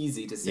is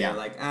easy to say,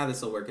 like,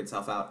 this will work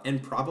itself out.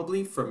 And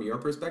probably, from your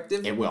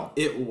perspective... It will.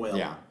 It will.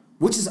 Yeah.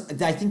 Which is,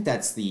 I think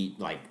that's the,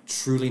 like,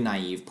 truly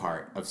naive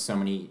part of so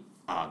many...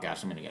 Oh,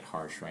 gosh, I'm going to get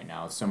harsh right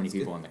now. So many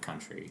people in the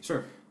country.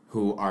 Sure.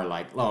 Who are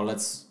like, oh,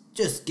 let's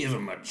just give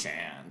him a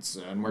chance.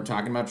 And we're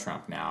talking about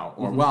Trump now.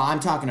 Or, well, I'm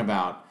talking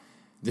about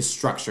the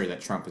structure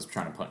that Trump is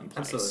trying to put in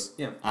place.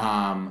 Absolutely,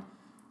 yeah.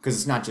 Because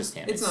it's not just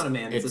him. It's not a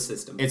man, it's a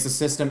system. It's a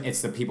system.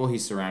 It's the people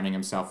he's surrounding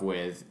himself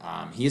with.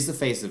 He is the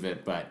face of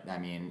it, but, I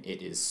mean,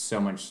 it is so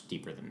much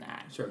deeper than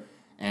that. Sure.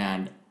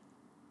 And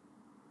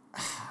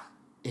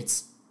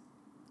it's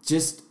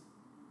just...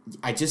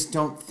 I just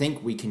don't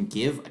think we can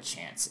give a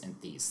chance in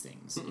these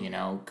things, you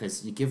know,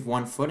 because you give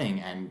one footing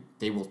and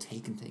they will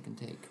take and take and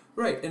take.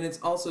 Right, and it's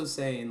also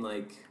saying,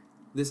 like,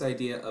 this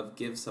idea of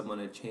give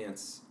someone a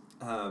chance.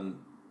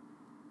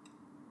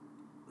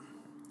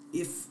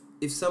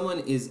 If someone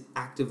is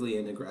actively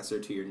an aggressor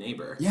to your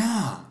neighbor,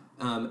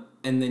 and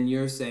then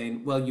you're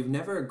saying, well, you've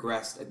never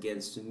aggressed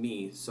against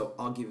me, so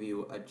I'll give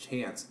you a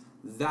chance.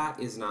 That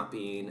is not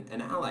being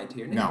an ally to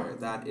your neighbor. No.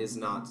 That is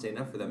not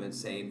standing up for them and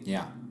saying,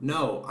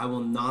 no, I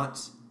will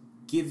not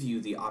give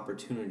you the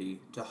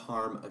opportunity to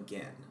harm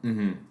again.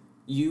 Mm-hmm.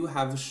 You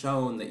have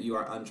shown that you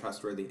are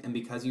untrustworthy, and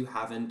because you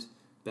haven't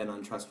been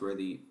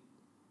untrustworthy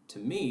to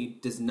me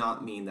does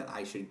not mean that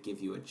I should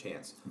give you a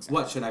chance. Exactly.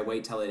 What, should I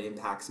wait till it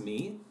impacts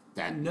me?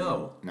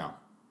 No.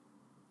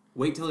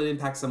 Wait till it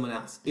impacts someone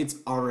else. It's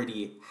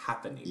already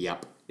happening.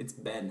 Yep. It's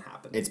been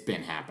happening. It's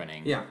been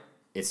happening. Yeah.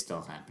 It's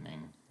still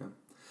happening. Yeah.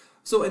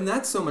 So, and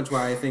that's so much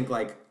why I think,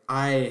 like,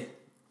 I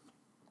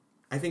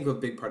think a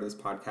big part of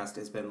this podcast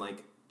has been,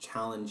 like,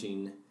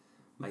 challenging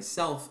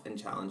myself and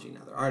challenging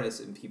other artists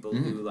and people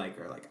who, like,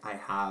 are like, I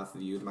have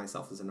viewed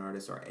myself as an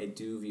artist, or I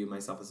do view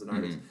myself as an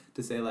artist,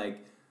 to say,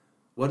 like,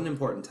 what an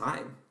important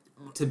time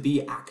to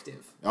be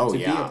active, to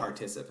be a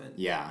participant,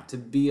 to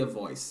be a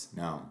voice.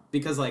 No.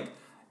 Because, like,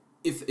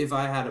 if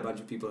I had a bunch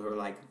of people who are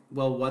like,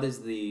 well, what is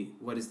the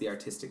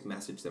artistic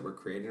message that we're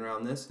creating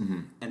around this,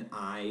 and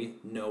I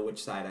know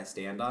which side I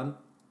stand on,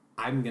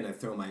 I'm gonna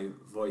throw my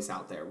voice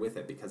out there with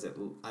it, because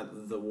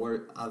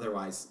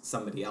otherwise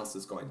somebody else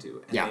is going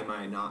to, and they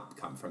might not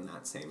come from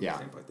that same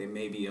standpoint. They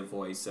may be a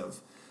voice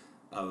of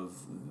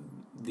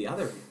the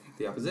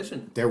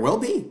opposition. There will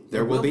be.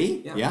 There will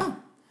be. Yeah.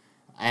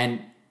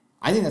 And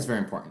I think that's very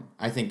important.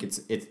 I think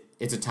it's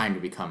a time to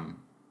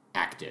become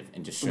active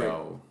and just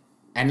show.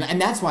 Right.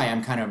 And that's why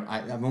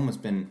I've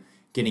almost been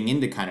getting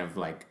into kind of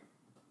like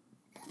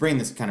bringing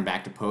this kind of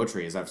back to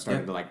poetry, as I've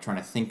started to like trying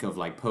to think of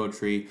like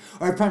poetry,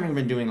 or I've probably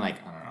been doing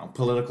like, I don't know,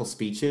 political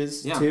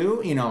speeches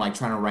too, you know, like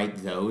trying to write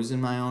those in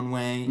my own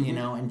way, you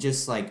know, and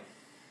just like,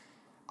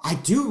 I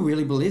do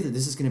really believe that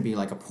this is going to be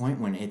like a point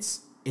when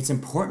it's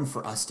important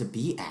for us to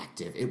be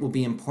active. It will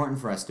be important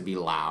for us to be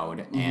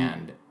loud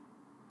and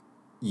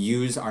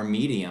use our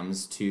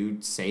mediums to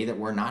say that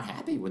we're not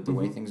happy with the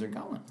way things are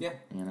going. Yeah.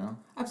 You know?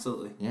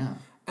 Absolutely. Yeah.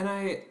 And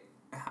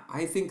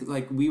I think,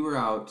 like, we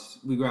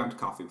grabbed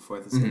coffee before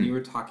this, and you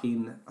were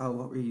talking,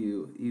 what were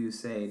you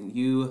saying?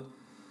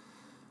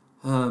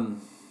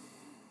 I'm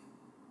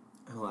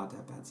allowed to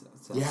have bad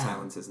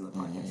silences in the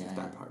podcast. It's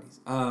bad parties.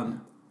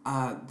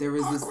 There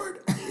was awkward.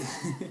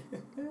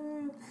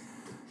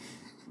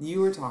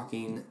 You were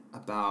talking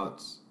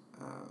about...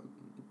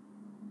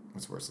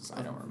 What's worse is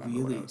I don't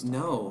remember what I was talking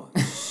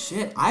about.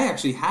 Shit. I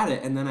actually had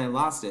it, and then I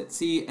lost it.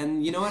 See,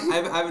 and you know what?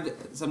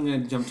 So I'm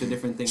going to jump to a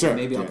different thing. Sure.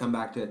 Maybe I'll come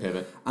back to it.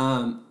 Pivot.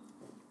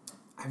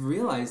 I've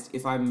realized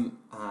if I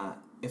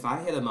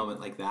hit a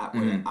moment like that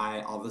where I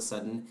all of a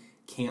sudden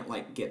can't,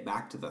 like, get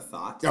back to the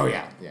thought. Oh,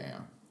 yeah.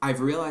 I've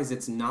realized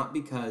it's not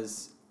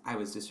because I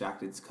was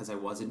distracted, it's because I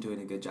wasn't doing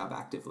a good job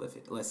active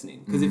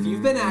listening. Because if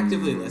you've been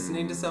actively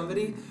listening to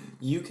somebody,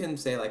 you can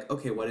say, like,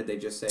 okay, what did they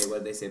just say? What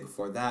did they say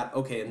before that?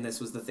 Okay, and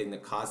this was the thing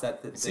that caused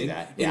that thing.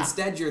 That. Yeah.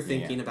 Instead, you're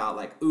thinking about,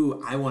 like,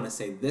 ooh, I want to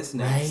say this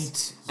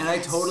next. Right. And I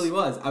totally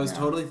was. I was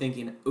totally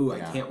thinking, ooh,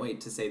 I can't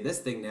wait to say this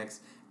thing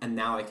next. And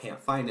now I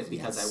can't find it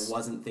because I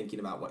wasn't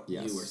thinking about what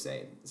you were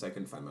saying. So I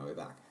couldn't find my way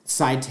back.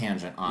 Side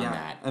tangent on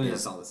that. I mean,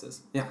 that's all this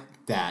is. Yeah.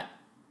 That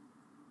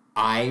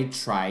I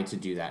try to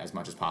do that as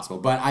much as possible.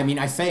 But, I mean,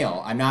 I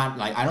fail. I'm not,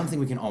 like, I don't think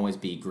we can always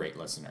be great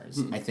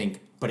listeners. I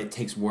think, but it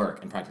takes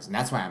work and practice. And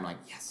that's why I'm like,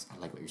 yes, I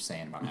like what you're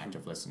saying about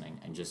active listening.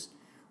 And just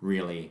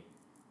really,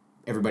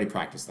 everybody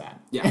practice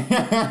that.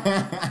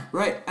 Yeah.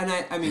 Right. And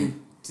I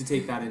mean, to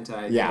take that into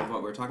idea of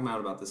what we're talking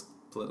about this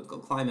political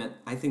climate,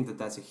 I think that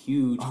that's a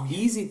huge,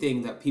 easy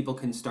thing that people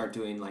can start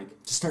doing,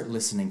 like... Just start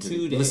listening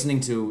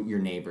to your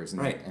neighbors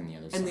and, and the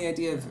other side. And the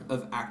idea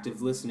of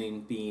active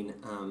listening being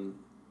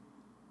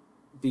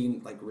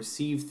like,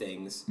 receive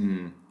things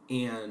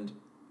and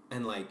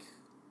like,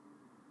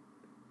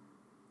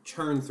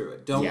 churn through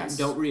it.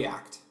 Don't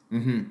react.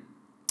 Mm-hmm.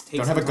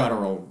 Don't have a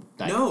guttural...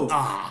 No.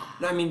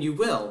 I mean, you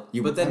will,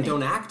 but then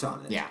don't act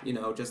on it. Yeah. You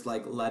know, just,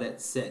 like, let it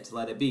sit,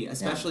 let it be.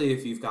 Especially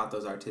if you've got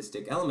those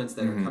artistic elements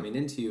that are coming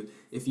into you.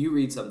 If you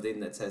read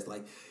something that says,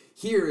 like,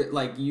 here,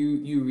 like,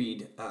 you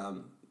read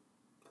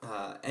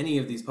any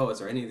of these poets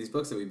or any of these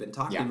books that we've been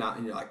talking about,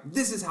 and you're like,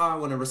 this is how I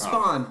want to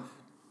respond.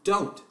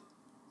 Don't.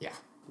 Yeah.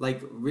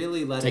 Like,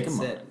 really let it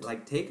sit.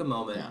 Like, take a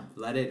moment,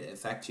 let it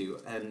affect you.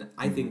 And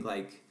I think,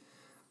 like...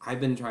 I've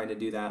been trying to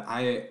do that.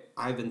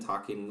 I've been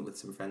talking with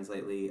some friends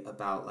lately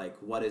about, like,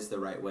 what is the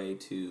right way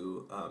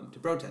to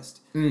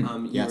protest. You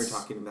were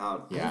talking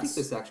about. I think this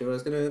is actually what I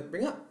was going to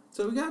bring up.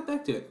 So we got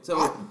back to it.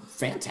 So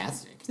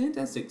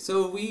fantastic.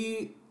 So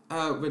we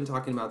been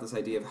talking about this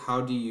idea of how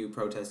do you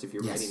protest if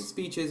you're writing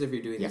speeches, if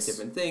you're doing these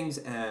different things,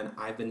 and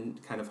I've been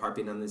kind of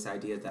harping on this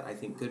idea that I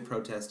think good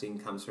protesting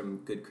comes from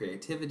good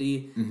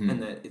creativity, and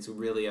that it's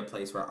really a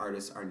place where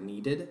artists are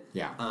needed.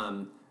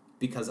 Yeah.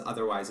 Because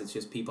otherwise it's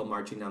just people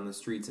marching down the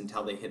streets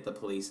until they hit the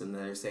police and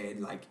they're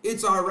saying, like,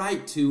 it's our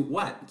right to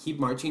what? Keep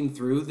marching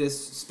through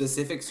this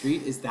specific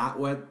street? Is that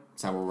what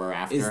we're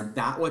after? Is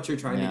that what you're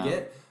trying to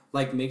get?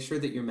 Like, make sure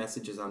that your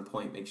message is on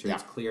point. Make sure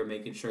it's clear.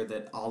 Making sure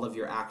that all of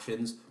your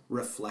actions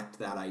reflect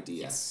that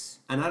idea. Yes.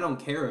 And I don't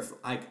care if,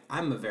 like,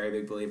 I'm a very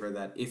big believer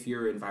that if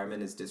your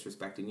environment is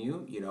disrespecting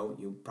you, you know,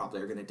 you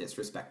probably are going to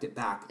disrespect it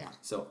back. Yeah.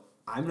 So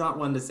I'm not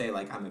one to say,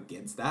 like, I'm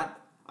against that.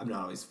 I'm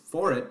not always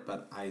for it,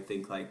 but I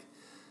think, like,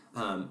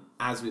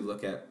 as we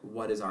look at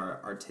what is our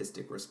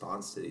artistic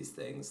response to these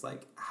things,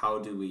 like, how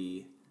do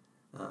we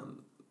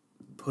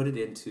put it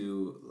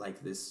into,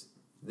 like, this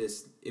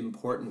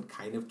important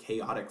kind of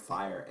chaotic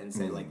fire and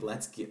say, like,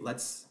 let's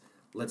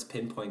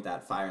pinpoint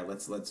that fire,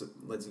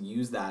 let's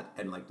use that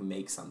and, like,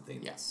 make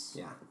something. Yes.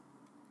 Yeah.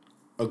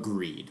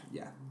 Agreed.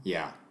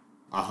 Yeah.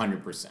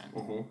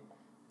 100%.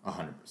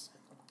 100%.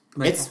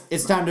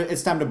 It's time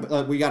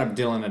to we got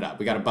to Dylan it up.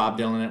 We got to Bob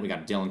Dylan it. We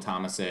got to Dylan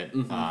Thomas it.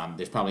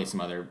 There's probably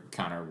some other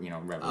counter,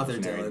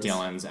 revolutionary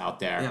Dylans out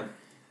there. Yeah.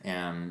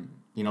 And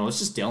let's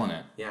just Dylan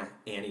it. Yeah.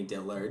 Annie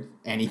Dillard.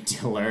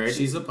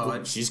 She's a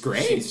poet. She's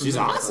great. She's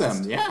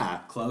awesome. Yeah.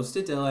 Close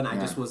to Dylan. I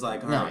just was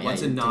like, all right,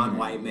 what's a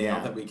non-white male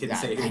that we can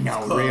say? I know,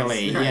 close?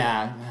 Really. Right.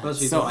 Yeah. Well,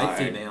 she's a white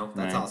female.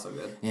 That's also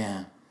good.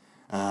 Yeah.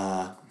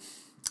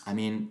 I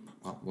mean,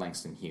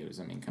 Langston Hughes.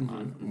 I mean, come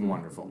on,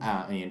 wonderful.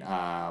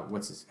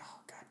 What's his? Oh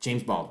God,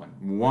 James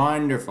Baldwin,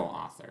 wonderful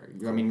author.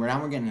 I mean, we're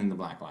getting into the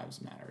Black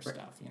Lives Matter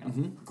stuff.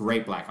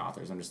 Great Black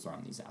authors. I'm just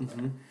throwing these out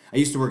there. I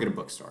used to work at a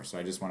bookstore, so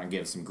I just want to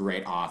give some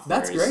great authors.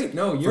 That's great.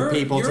 No, for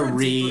people to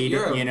read.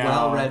 You're a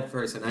well-read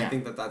person. Yeah. I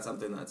think that's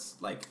something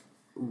that's, like,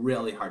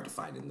 really hard to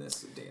find in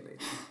this day and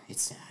age.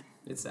 It's sad.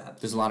 It's sad.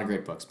 There's a lot of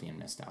great books being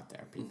missed out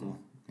there, people.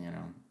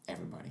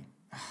 Everybody.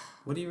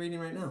 What are you reading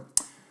right now?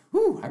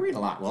 I read a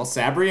lot. Well,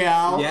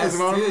 Sabriel is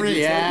one dude, read.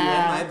 You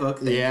read my book.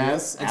 Thank you.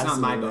 It's absolutely. not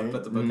my book,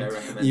 but the book I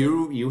recommend.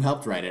 You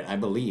helped write it, I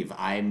believe.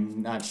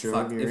 I'm not sure.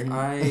 Fuck,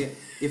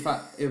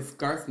 if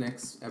Garth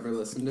Nix ever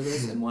listened to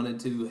this and wanted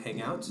to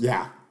hang out,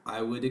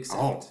 I would accept.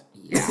 Oh,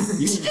 yeah.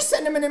 You should just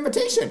send him an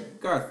invitation.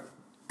 Garth.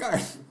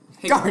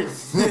 Hey,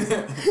 Garth.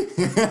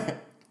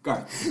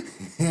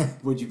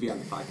 Would you be on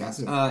the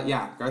podcast?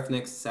 Garth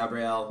Nix,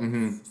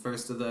 Sabriel,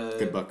 first of the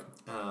good book.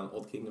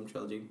 Old Kingdom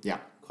trilogy. Yeah.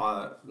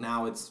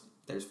 Now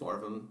there's 4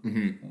 of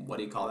them. What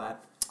do you call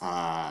that?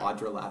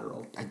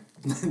 Quadrilateral.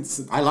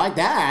 I like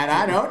that.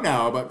 I don't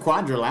know, but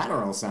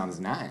quadrilateral sounds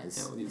nice.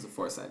 Yeah, we'll use a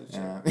 4-sided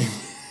shape.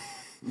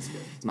 It's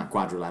good. It's my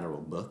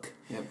quadrilateral book.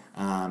 Yep.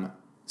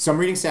 So I'm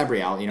reading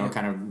Sabriel,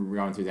 kind of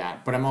going through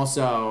that. But I'm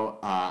also,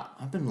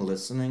 I've been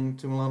listening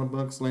to a lot of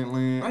books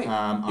lately. Right.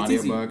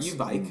 Audiobooks. You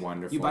bike.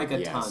 Wonderful. You bike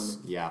a ton.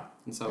 Yeah.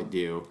 And so I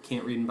do.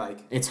 Can't read and bike.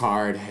 It's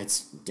hard.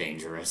 It's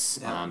dangerous.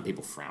 Yeah.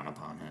 People frown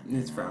upon it.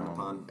 It's frowned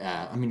upon.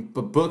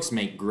 But books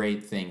make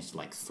great things to,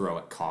 like, throw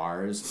at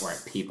cars or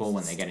at people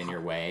when they get in your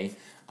way.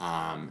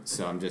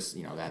 So I'm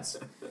just, that's...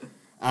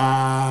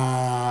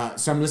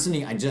 So I'm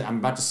listening. I'm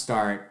about to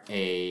start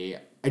I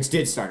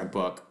did start a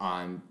book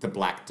on the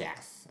Black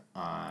Death.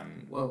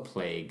 On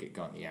plague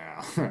going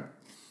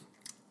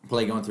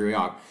through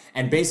Iraq,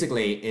 and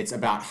basically it's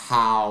about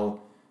how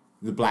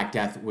the Black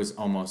Death was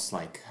almost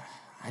like,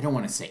 I don't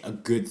want to say a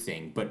good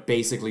thing, but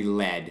basically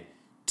led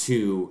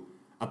to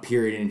a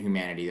period in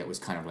humanity that was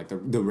kind of like the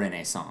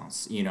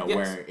Renaissance,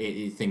 where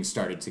things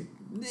started to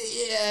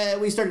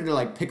we started to,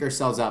 like, pick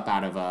ourselves up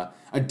out of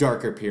a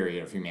darker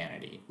period of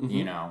humanity,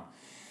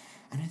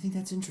 And I think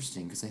that's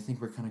interesting because I think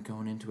we're kind of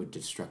going into a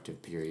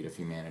destructive period of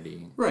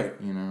humanity. Right.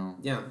 You know?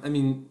 Yeah. I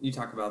mean, you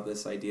talk about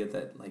this idea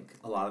that, like,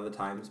 a lot of the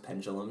times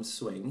pendulums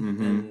swing,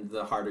 and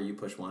the harder you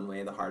push one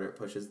way, the harder it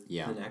pushes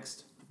the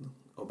next.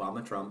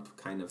 Obama-Trump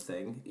kind of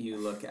thing. You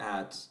look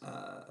at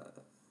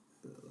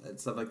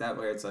stuff like that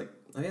where it's like,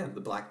 oh yeah,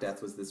 the Black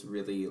Death was this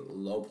really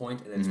low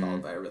point, and it's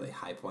followed by a really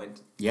high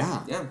point.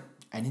 Yeah. Yeah.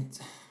 And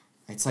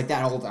it's like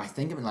that old, I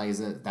think of it like, is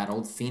it that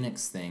old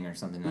Phoenix thing or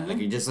something? Like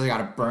you just got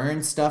to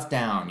burn stuff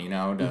down, you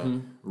know,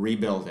 to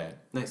rebuild it.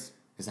 Nice.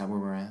 Is that where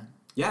we're at?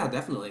 Yeah,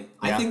 definitely.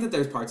 Yeah. I think that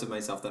there's parts of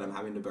myself that I'm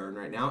having to burn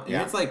right now. And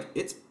it's like,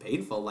 it's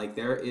painful. Like,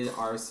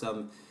 are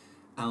some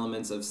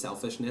elements of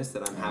selfishness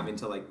that I'm having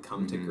to, like,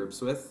 come to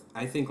grips with.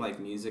 I think, like,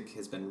 music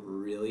has been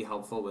really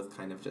helpful with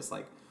kind of just,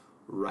 like,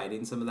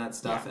 writing some of that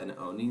stuff and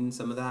owning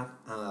some of that.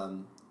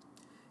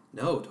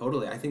 No,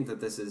 totally. I think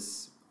that this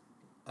is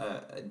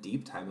a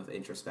deep time of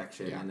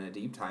introspection and a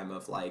deep time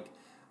of, like,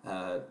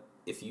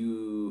 if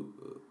you...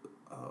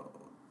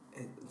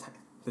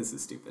 this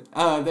is stupid.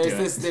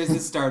 There's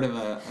this start of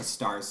a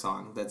Star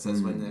song that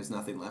says when there's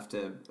nothing left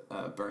to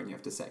burn, you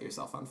have to set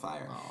yourself on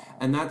fire.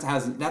 And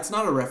that's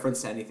not a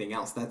reference to anything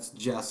else. That's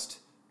just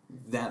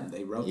them.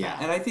 They wrote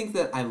that. And I think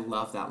that I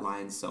love that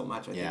line so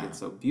much. I think it's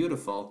so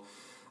beautiful.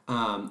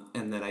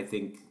 And then I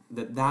think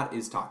that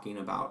is talking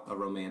about a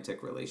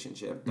romantic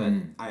relationship. But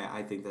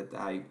I think that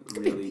I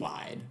really...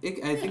 implied.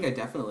 I think I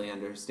definitely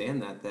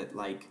understand that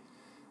like,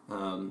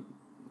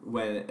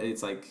 when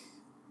it's like...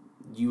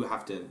 You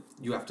have to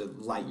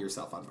light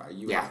yourself on fire.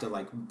 You have to,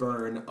 like,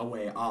 burn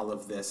away all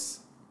of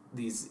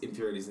these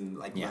impurities and,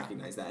 like,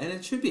 recognize that. And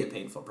it should be a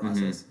painful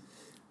process.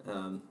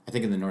 I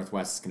think in the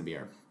Northwest it's going to be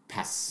our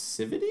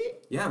passivity.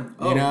 Yeah.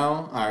 You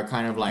know, our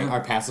kind of like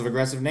our passive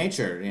aggressive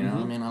nature. You know,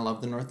 I mean, I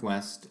love the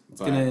Northwest.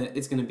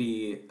 It's gonna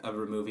be a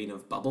removing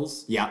of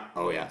bubbles. Yeah.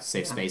 Oh yeah.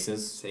 Safe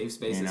spaces. Safe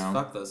spaces. You know?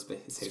 Fuck those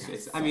safe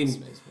spaces. I mean.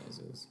 Safe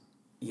spaces.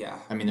 Yeah.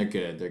 I mean, they're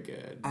good. They're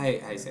good.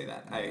 I say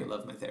that. I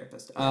love my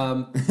therapist.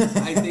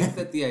 I think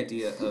that the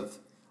idea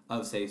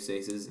of safe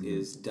spaces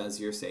is, does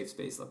your safe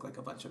space look like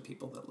a bunch of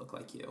people that look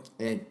like you?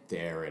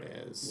 There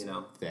it is. You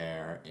know?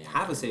 There it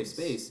Have a safe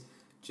space.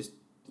 Just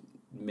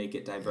make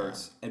it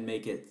diverse and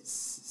make it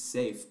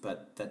safe,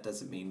 but that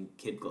doesn't mean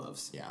kid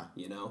gloves. Yeah.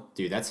 You know?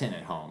 Dude, that's hitting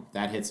it home.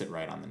 That hits it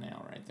right on the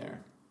nail right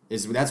there.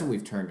 That's what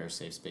we've turned our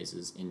safe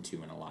spaces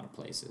into in a lot of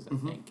places, I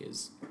think,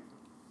 is...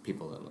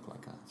 people that look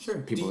like us. Sure.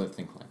 People that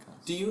think like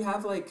us. Do you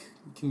have, like,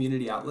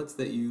 community outlets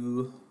that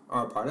you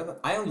are a part of?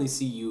 I only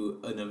see you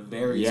in a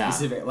very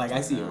specific... Like,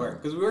 I see you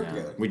work. Because we work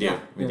together. We do. Yeah,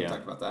 we haven't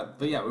talked about that.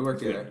 But, yeah, we work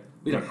together.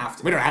 We don't have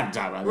to. We don't have to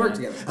talk about that. We work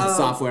together.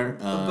 Software.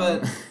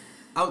 But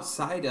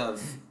outside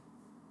of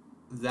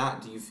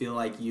that, do you feel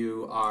like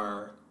you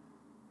are...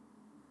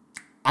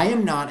 I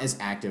am not as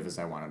active as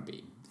I want to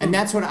be. And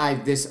that's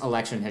what this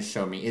election has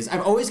shown me, is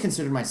I've always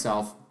considered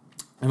myself...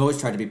 I've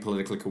always tried to be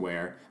politically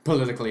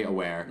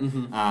aware,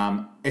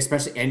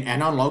 especially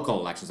and on local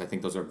elections. I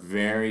think those are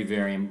very,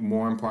 very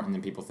more important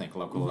than people think.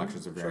 Local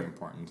elections are very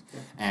important,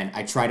 and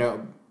I try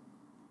to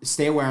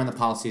stay aware on the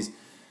policies.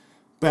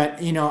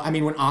 But you know, I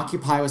mean, when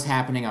Occupy was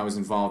happening, I was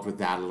involved with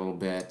that a little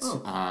bit.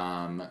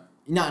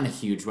 Not in a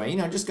huge way, you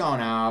know, just going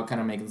out, kind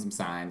of making some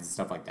signs and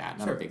stuff like that.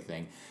 Not a big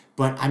thing.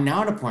 But I'm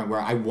now at a point where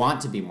I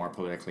want to be more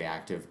politically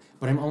active,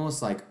 but I'm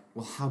almost like,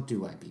 well, how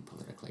do I be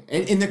politically?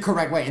 In the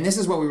correct way. And this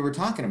is what we were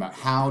talking about.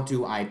 How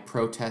do I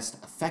protest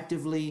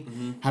effectively?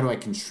 How do I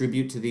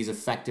contribute to these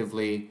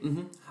effectively?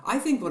 I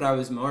think what I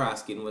was more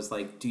asking was,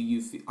 like,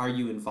 are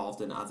you involved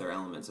in other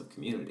elements of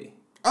community?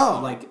 Oh.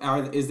 Like,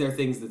 is there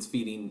things that's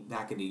feeding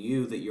back into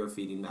you that you're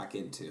feeding back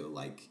into,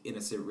 like, in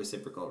a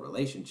reciprocal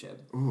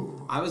relationship?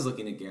 Ooh. I was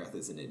looking at Gareth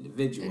as an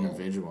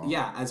individual.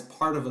 Yeah, as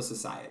part of a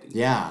society.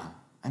 Yeah.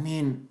 I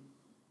mean,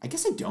 I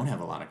guess I don't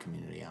have a lot of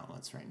community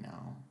outlets right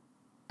now.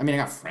 I mean, I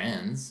got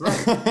friends. Right.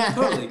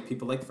 Totally.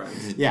 People like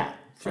friends. Yeah.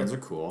 Friends are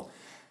cool.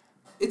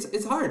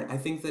 It's hard. I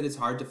think that it's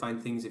hard to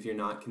find things if you're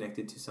not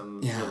connected to some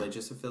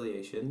religious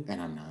affiliation.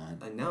 And I'm not.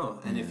 I know.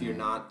 And if you're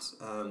not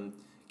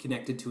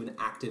connected to an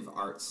active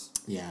arts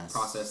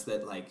process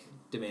that, like,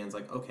 demands,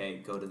 like, okay,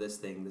 go to this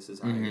thing. This is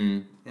how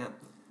And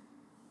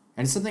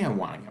it's something I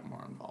want to get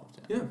more involved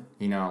in. Yeah.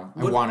 You know,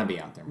 I want to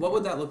be out there more. What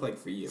would that look like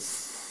for you?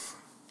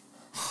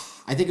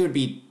 I think it would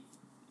be...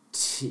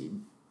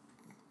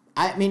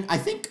 I mean, I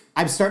think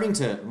I'm starting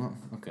to... Well,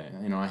 okay,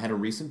 you know, I had a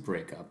recent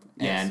breakup,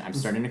 and I'm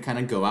starting to kind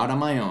of go out on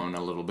my own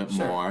a little bit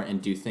more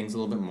and do things a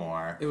little bit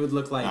more. It would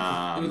look like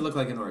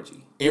an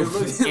orgy.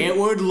 It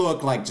would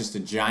look like just a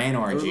giant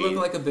orgy. It would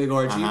look like a big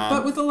orgy,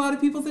 but with a lot of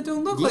people that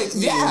don't look like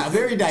me. Yeah, a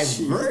very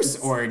diverse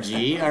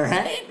orgy, all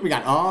right? We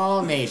got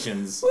all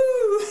nations.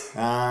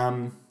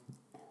 Woo!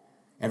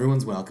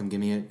 Everyone's welcome.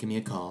 Give me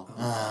a call.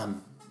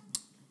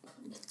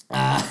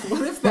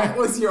 What if that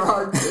was your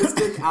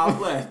artistic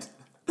outlet?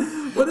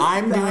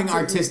 I'm doing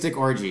artistic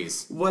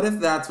orgies. What if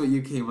that's what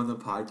you came on the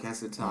podcast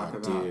to talk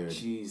about? Dude.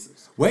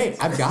 Jesus. Wait,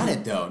 I've got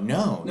it though.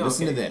 No,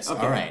 listen okay. to this.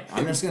 Okay. All right,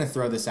 I'm just gonna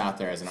throw this out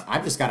there as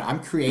I'm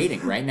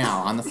creating right now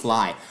on the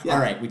fly. Yeah. All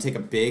right, we take a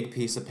big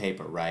piece of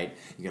paper, right?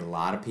 You get a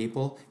lot of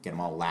people, get them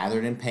all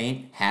lathered in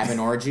paint, have an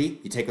orgy.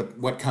 You take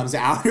what comes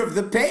out of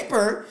the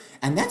paper,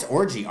 and that's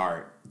orgy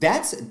art.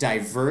 That's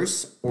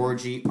diverse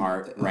orgy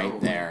art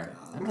right there.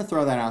 I'm gonna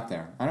throw that out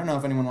there. I don't know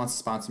if anyone wants to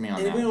sponsor me on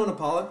Anybody that. want to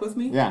Pollock with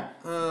me? Yeah.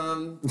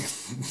 Gonna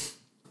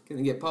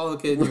get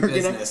Pollock in your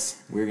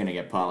business. We're gonna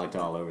get Pollocked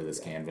all over this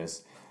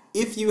canvas.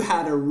 If you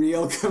had a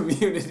real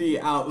community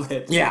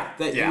outlet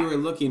that you were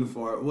looking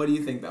for, what do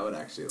you think that would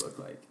actually look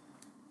like?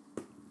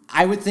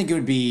 I would think it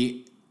would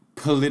be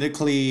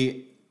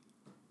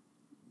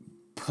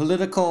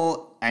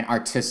political and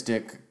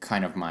artistic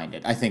kind of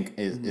minded. I think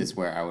is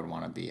where I would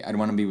want to be. I'd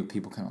want to be with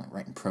people kind of like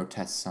writing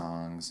protest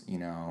songs, you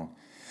know.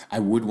 I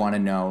would want to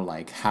know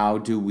like how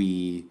do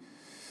we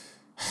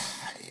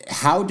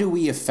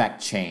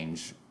affect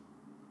change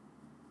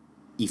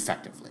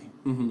effectively?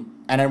 Mm-hmm.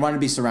 And I want to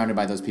be surrounded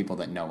by those people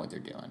that know what they're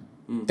doing.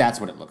 That's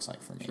what it looks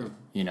like for me,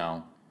 you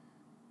know.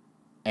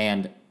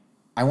 And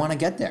I want to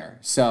get there.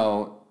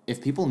 So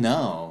if people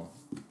know,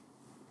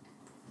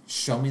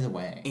 show me the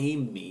way.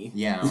 Aim me.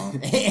 Yeah.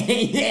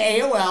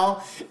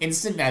 AOL,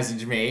 instant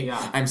message me.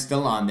 Yeah. I'm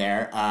still on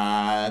there.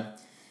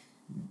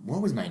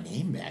 What was my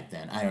name back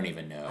then? I don't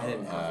even know. I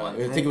didn't have one.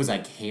 I think it was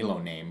like Halo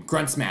name.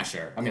 Grunt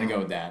Smasher. I'm going to go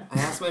with that. I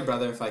asked my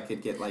brother if I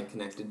could get like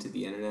connected to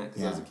the internet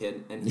because I was a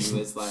kid, and he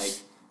was like,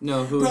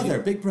 "No,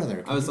 Big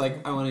brother. I was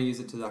like, "I want to use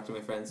it to talk to my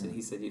friends," and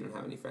he said, "You don't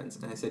have any friends."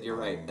 And I said, "You're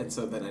right." And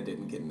so then I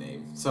didn't get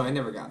named. So I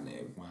never got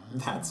named. Wow.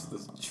 That's the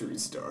true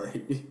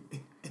story.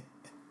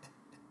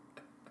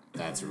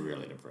 That's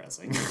really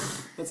depressing.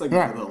 That's like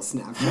a little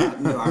snapshot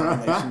into our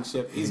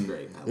relationship. He's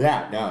great.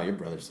 No, your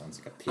brother sounds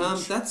like a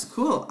peach. That's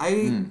cool.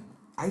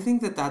 I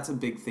think that's a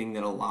big thing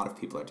that a lot of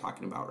people are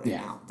talking about right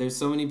now. There's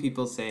so many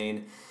people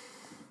saying,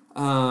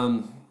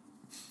 I'm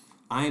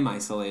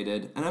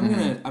isolated, and I'm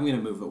gonna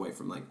move away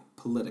from like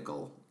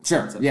political. Sure.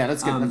 concept. Yeah,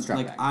 that's good. Let's drop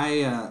like back.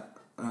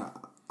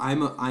 I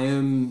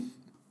am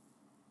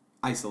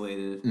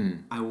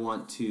isolated. I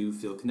want to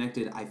feel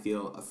connected. I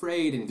feel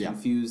afraid and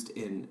confused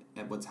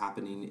at what's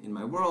happening in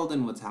my world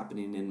and what's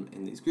happening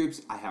in these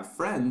groups. I have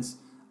friends,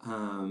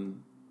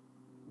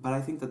 but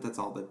I think that's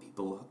all that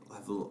people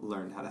have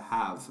learned how to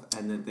have,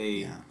 and that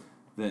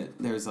that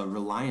there's a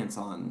reliance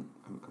on.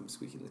 I'm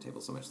squeaking the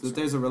table so much. That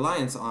there's a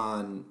reliance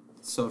on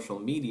social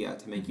media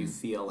to make you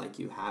feel like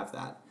you have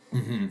that.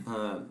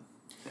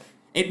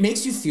 It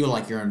makes you feel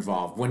like you're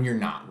involved when you're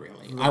not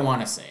really. Right. I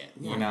want to say it,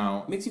 you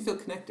know. It makes you feel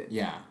connected.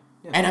 Yeah.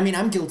 And I mean,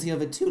 I'm guilty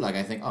of it too. Like,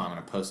 I think, I'm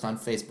going to post on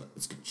Facebook.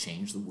 It's going to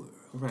change the world.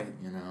 Right.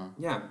 You know?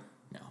 Yeah.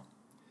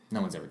 No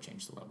one's ever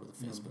changed the world with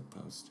a Facebook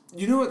post.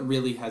 You know what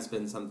really has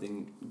been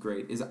something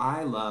great is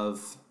I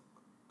love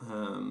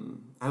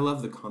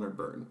the Connor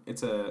Byrne.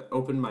 It's a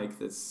open mic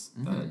that's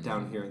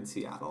down here in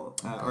Seattle,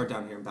 or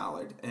down here in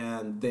Ballard.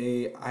 And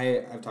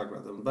I've talked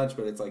about them a bunch,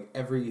 but it's like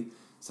every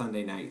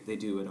Sunday night they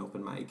do an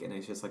open mic, and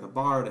it's just like a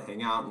bar to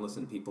hang out and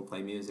listen to people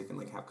play music and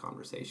like have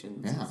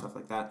conversations and stuff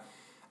like that.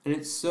 And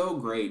it's so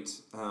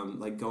great,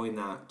 like going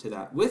to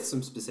that with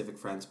some specific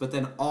friends, but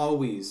then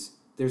always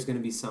there's going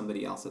to be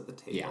somebody else at the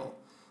table. Yeah.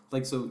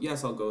 Like, so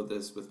yes, I'll go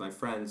this with my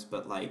friends,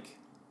 but like,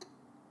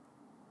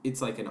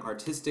 it's like an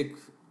artistic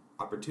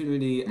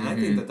opportunity, and I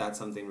think that's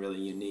something really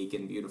unique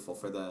and beautiful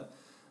for the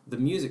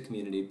music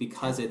community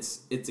because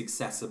it's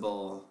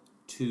accessible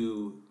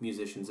to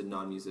musicians and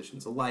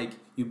non-musicians alike.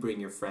 You bring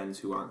your friends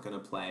who aren't going to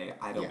play.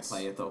 I don't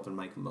play at the open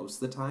mic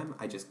most of the time.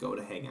 I just go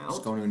to hang out.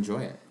 Just going to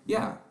enjoy it.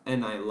 Yeah,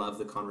 and I love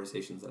the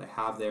conversations that I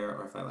have there,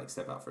 or if I like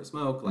step out for a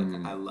smoke, like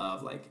I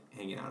love like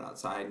hanging out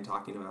outside and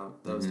talking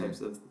about those types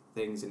of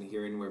things and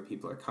hearing where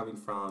people are coming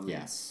from.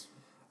 Yes.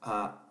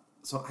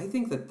 So I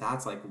think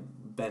that's like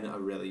been a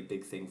really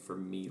big thing for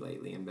me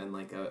lately, and been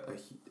like a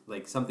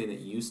like something that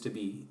used to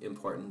be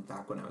important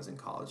back when I was in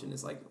college, and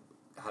is like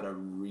had a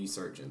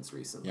resurgence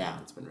recently. Yeah.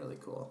 It's been really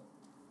cool.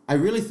 I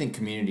really think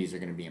communities are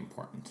going to be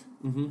important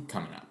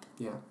coming up.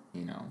 Yeah.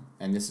 You know,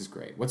 and this is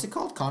great. What's it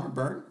called? Connor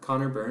Byrne?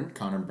 Connor Byrne.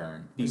 Connor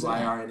Byrne.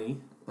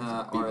 Byrne.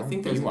 Or I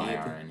think there's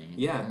Byrne.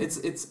 Yeah,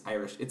 it's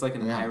Irish. It's like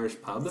an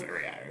Irish pub.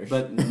 Very Irish.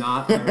 But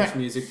not Irish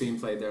music being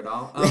played there at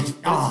all.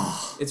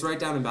 It's right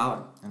down in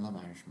Ballard. I love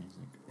Irish music.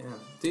 Yeah.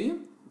 Do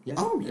you? Yeah.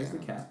 There's the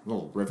cat. A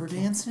little river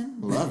dancing?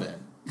 Love it.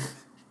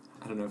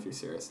 I don't know if you're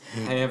serious.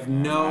 I have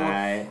no...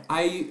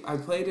 I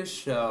played a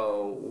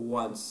show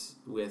once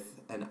with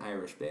an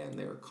Irish band.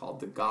 They were called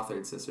the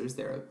Gothard Sisters.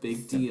 They're a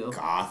big deal.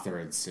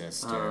 Gothard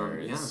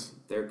Sisters. Yeah,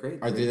 they're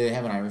great. Do they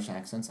have an Irish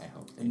accent? I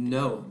hope they do.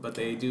 No, but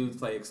they do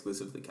play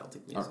exclusively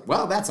Celtic music. Right.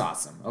 Well, that's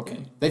awesome.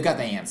 Okay. They've got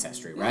the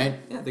ancestry, right?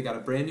 Yeah, they got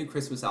a brand new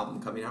Christmas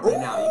album coming out right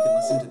now. You can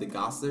listen to the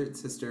Gothard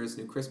Sisters'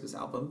 new Christmas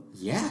album.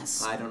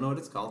 Yes. I don't know what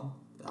it's called.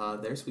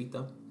 They're sweet,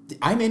 though.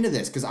 I'm into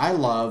this because I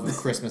love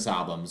Christmas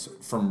albums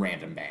from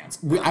random bands.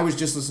 I was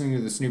just listening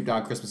to the Snoop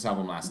Dogg Christmas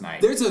album last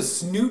night. There's a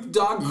Snoop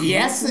Dogg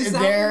Yes, Christmas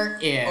there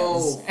album? is.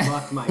 Oh,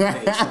 fuck my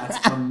face.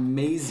 That's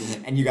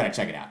amazing. And you got to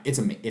check it out. It's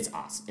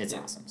awesome. It's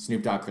awesome.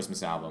 Snoop Dogg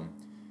Christmas album.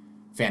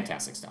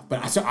 Fantastic stuff.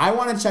 But so I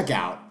want to check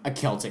out a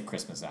Celtic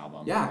Christmas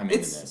album. Yeah, I'm into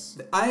this.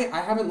 I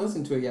haven't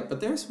listened to it yet,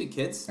 but they're sweet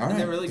kids. All and right.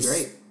 they're really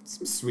great.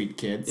 Some sweet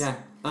kids. Yeah.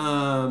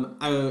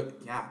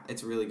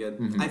 It's really good.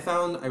 Mm-hmm.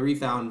 I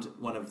refound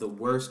one of the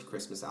worst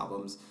Christmas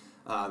albums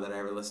that I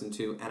ever listened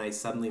to, and I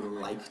suddenly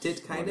liked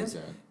it, kind What of. is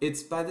it?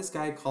 It's by this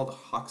guy called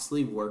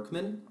Huxley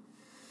Workman.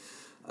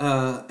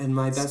 And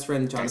my best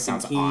friend Jonathan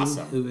sounds Keene,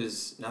 awesome. who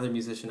is another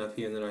musician up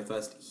here in the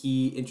Northwest,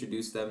 he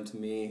introduced them to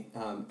me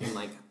in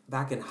like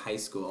back in high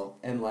school,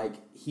 and like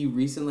he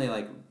recently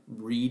like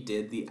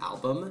redid the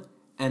album,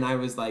 and I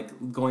was like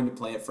going to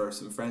play it for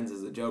some friends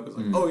as a joke. I was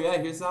like, oh yeah,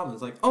 here's the album.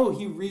 It's like, oh,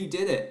 he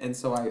redid it, and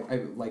so I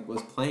like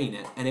was playing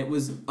it, and it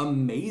was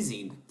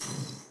amazing.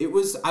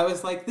 I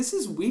was like, this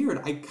is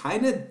weird. I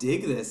kind of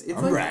dig this. It's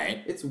like,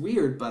 Right. it's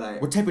weird, but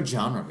What type of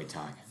genre are we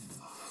talking?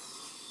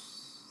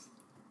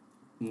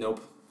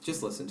 nope.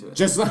 Just listen to it.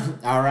 Just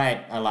all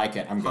right. I like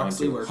it. I'm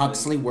Huxley going to Workman.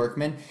 Huxley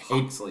Workman.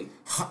 Huxley.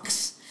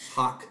 Huxley.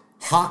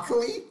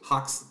 Huxley.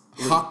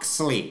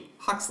 Huxley.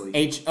 Huxley.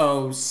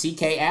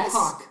 Hocks.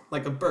 Hawk,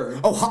 like a bird.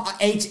 Oh, Hawks.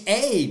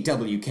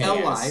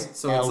 L-Y,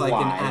 so it's like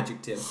an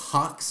adjective.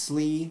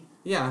 Huxley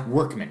Yeah.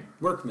 Workman.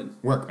 Workman.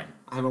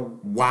 I'm a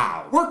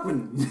Wow.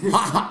 workman.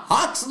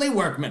 Huxley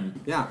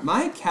Workman. Yeah,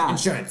 my cat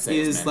Insurance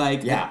is salesman.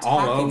 like Yeah, all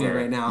attacking it over.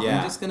 right now. Yeah.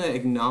 I'm just gonna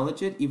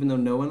acknowledge it, even though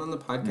no one on the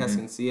podcast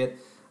can see it.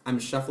 I'm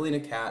shuffling a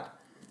cat,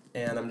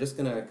 and I'm just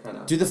gonna kind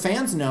of. Do the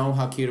fans know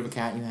how cute of a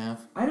cat you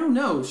have? I don't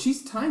know.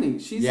 She's tiny.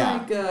 She's Yeah.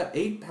 like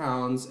 8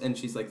 pounds, and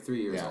she's like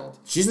 3 years old.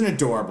 She's an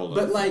adorable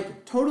little But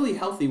like totally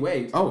healthy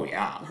weight. Oh,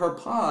 yeah. Her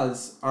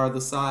paws are the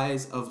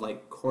size of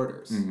like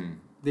quarters. Mm-hmm.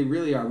 They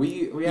really are. We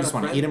You had just a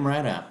want friend. to eat them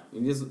right up.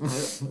 We just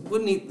I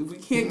wouldn't eat. We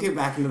can't get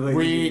back into the No.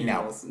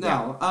 details.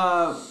 No.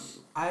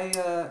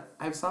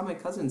 I saw my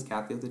cousin's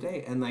cat the other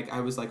day, and like I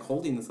was like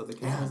holding this other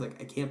cat. Yeah. I was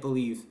like, I can't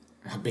believe.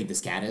 How big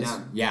this cat is?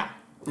 Yeah.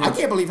 I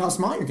can't believe how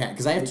small your cat,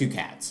 because I have 2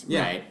 cats,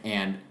 Yeah. right?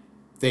 And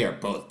they are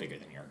both bigger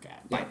than your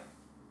cat. Yeah. Like,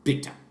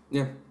 big time.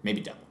 Yeah.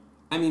 Maybe double.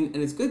 I mean,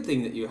 and it's a good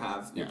thing that you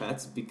have your Yeah.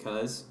 pets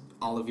because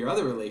all of your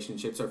other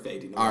relationships are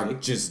fading Are away.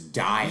 just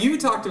dying. You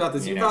talked about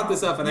this. You brought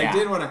this up, and I Yeah.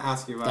 did want to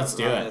ask you about Let's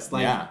do it. this.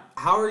 Like, Yeah.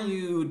 how are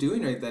you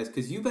doing right this?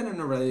 Because you've been in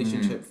a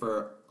relationship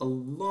for a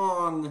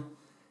long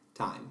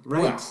time,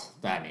 right?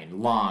 Well, I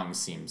mean, long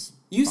seems...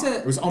 You long. said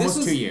It was almost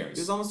this 2 years.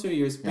 It was almost 2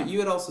 years, but Yeah. you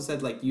had also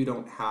said like you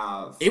don't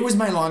have. It was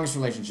my longest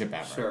relationship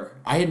ever. Sure.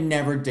 I had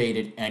never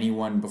dated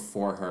anyone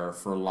before her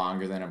for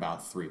longer than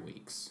about 3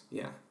 weeks.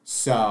 Yeah,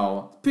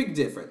 So big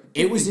difference.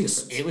 it was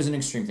Big it was an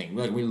extreme thing.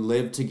 Like, we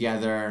lived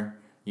together,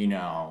 you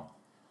know,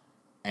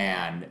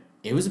 and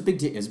it was a big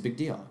deal. It was a big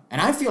deal. And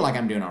I feel like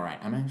I'm doing all right.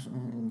 I'm actually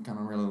kind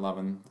of really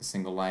loving the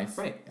single life.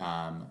 Right.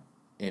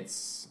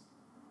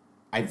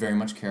 I very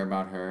much care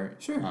about her.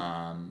 Sure.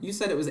 You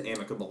said it was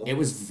amicable. It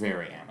was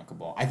very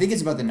amicable. I think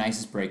it's about the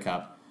nicest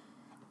breakup.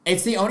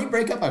 It's the only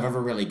breakup I've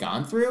ever really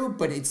gone through,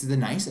 but it's the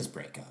nicest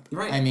breakup.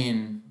 Right. I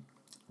mean,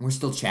 we're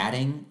still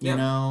chatting, you Yeah.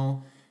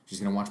 know. She's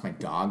going to watch my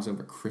dogs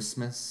over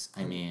Christmas.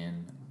 I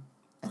mean,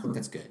 I think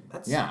that's good.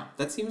 Yeah.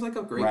 That seems like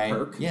a great Right?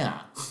 perk.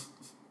 Yeah.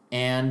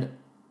 And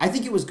I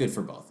think it was good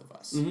for both of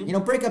us. Mm-hmm. You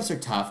know, breakups are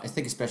tough. I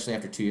think especially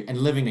after 2 years. And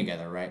living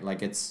together, right? Like,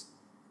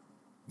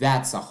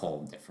 that's a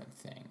whole different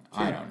thing.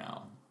 I Sure. don't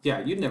know.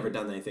 Yeah, you'd never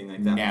done anything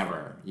like that.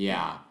 Never.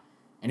 Yeah.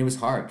 And it was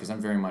hard because I'm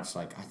very much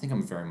like, I think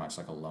I'm very much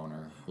like a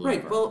loner.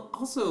 Right. liver. Well,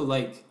 also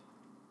like,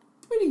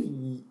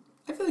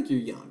 I feel like you're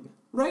young,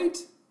 right?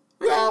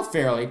 Well,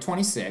 fairly.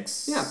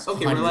 26. Yeah.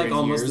 Okay, we're like 100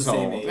 almost the years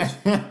same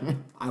old. age.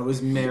 I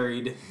was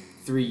married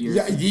 3 years.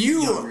 Yeah,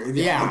 you. Younger.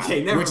 Yeah.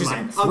 Okay, never which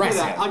mind. Is I'll do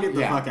impressive. that. I'll get the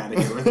Yeah. fuck out of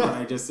here with what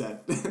I just said.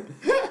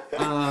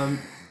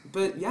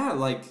 But yeah,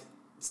 like,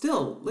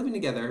 still living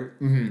together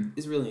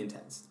is really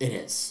intense. It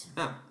is.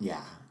 Yeah.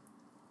 Yeah.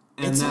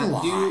 And It's a that,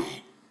 lot.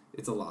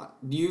 it's a lot.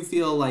 Do you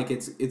feel like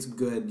it's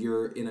good?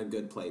 You're in a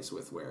good place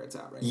with where it's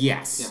at right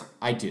Yes. Yeah.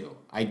 I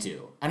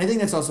do. And I think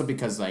that's also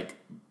because, like,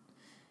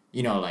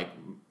 you know, like,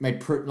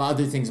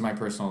 other things in my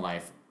personal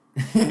life,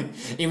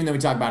 even though we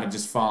talk about it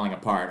just falling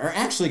apart, are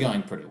actually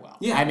going pretty well.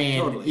 Yeah, I mean,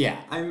 totally.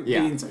 yeah. I'm yeah.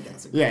 being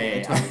sarcastic.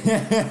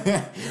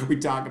 Yeah. We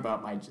talk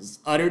about my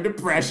just utter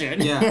depression.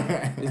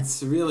 Yeah,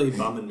 it's really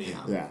bumming me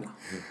out. Yeah. No.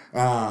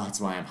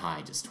 That's why I'm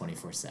high just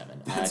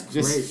 24/7. That's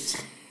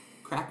great.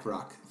 Crack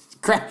rock.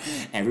 Crack.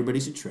 Everybody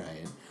should try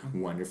it.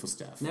 Wonderful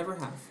stuff. Never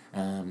have.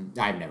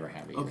 I've never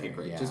have either. Okay,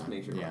 great. Yeah, Just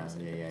make sure we're Yeah, on the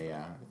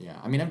same yeah.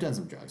 I mean, I've done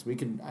some drugs. I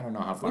don't know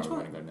how far Which we're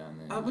one? going to go down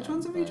there. Which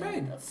ones have you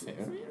tried?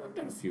 I've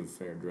done a few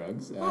fair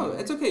drugs. Oh,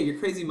 it's okay. Your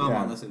crazy mom yeah.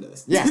 won't listen to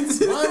this. Yeah.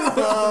 One of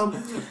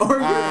them. Or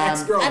your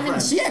ex-girlfriend. I mean,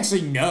 she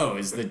actually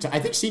knows I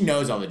think she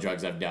knows all the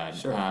drugs I've done.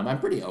 Sure. I'm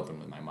pretty open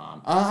with my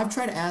mom. I've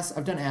done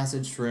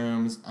acid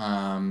shrooms.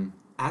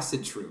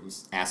 Acid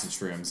shrooms. Acid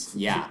shrooms.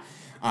 Yeah.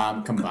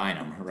 Combine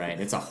them, right?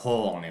 It's a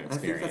whole new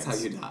experience. think that's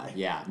how you die.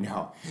 Yeah.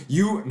 No.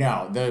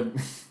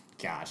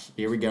 gosh,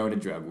 here we go into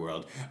drug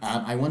world.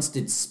 I once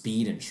did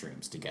speed and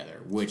shrooms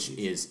together, which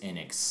is an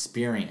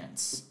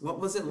experience. What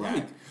was it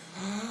like?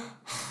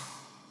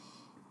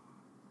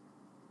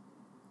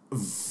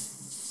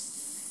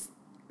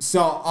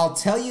 So I'll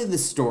tell you the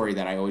story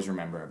that I always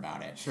remember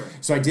about it. Sure.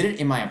 So I did it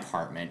in my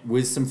apartment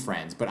with some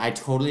friends, but I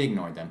totally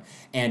ignored them.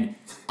 And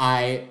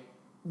I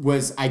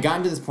got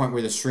into this point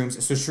where the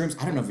shrooms,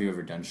 I don't know if you've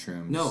ever done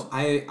shrooms. No,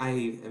 I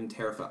am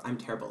terrified. I'm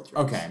terrible at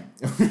drugs. Okay.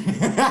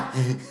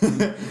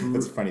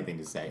 That's a funny thing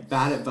to say.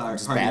 Bad at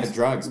bars. Bad at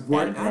drugs.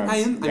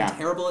 I'm Yeah.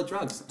 terrible at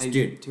drugs.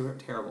 Dude.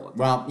 Terrible at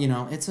Well,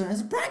 it's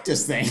a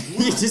practice thing.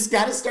 Yeah. You just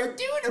got to start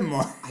doing them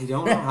more. I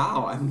don't know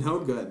how. I'm no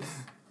good.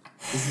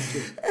 This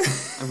is true.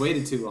 I've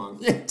waited too long.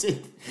 Yeah,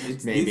 dude.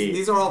 Maybe.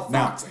 These are all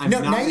facts. I'm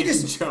not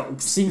making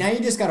jokes. See, now you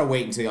just got to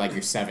wait until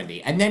you're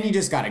 70, and then you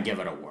just got to give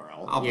it a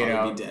whirl. I'll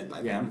probably be dead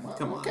by then. Well,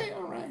 Come on. Okay,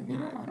 all right.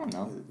 I don't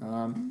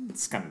know.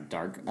 It's kind of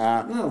dark.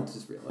 No,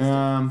 just realistic.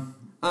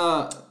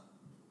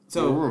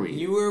 So where were we?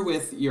 You were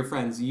with your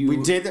friends. We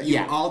did.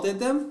 You all did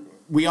them.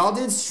 We all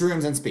did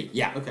shrooms and speed.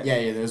 Yeah. Okay.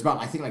 Yeah. There was about,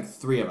 I think,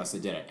 3 of us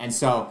that did it. And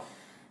so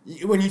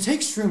when you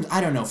take shrooms, I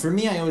don't know. For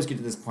me, I always get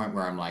to this point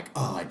where I'm like,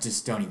 oh, I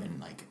just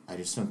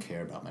don't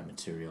care about my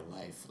material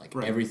life.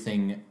 Right.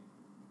 Everything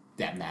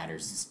that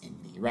matters is in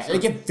me, right? Sure. I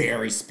get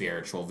very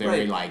spiritual,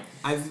 very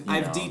I've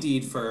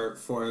DD'd for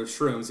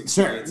shrooms experiences.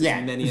 Sure,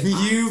 yeah. Many a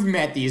times. You've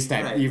met these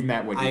types. Right. You've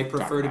met what you I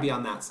prefer to be about.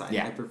 on that side.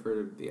 Yeah. I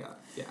prefer to be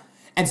yeah.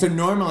 And so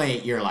normally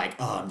you're like,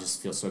 oh, I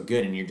just feel so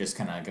good, and you're just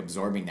kind of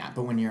absorbing that.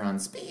 But when you're on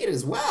speed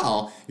as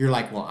well, you're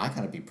like, well, I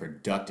gotta be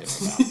productive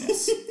about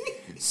this.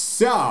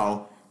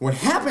 So what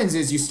happens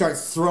is you start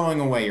throwing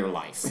away your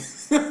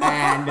life,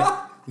 and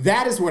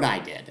that is what I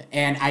did.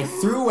 And I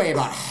threw away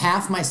about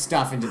half my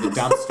stuff into the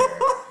dumpster.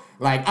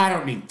 Like, I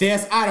don't need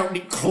this. I don't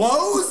need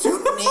clothes.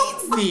 Who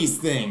needs these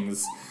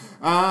things?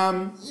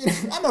 I'm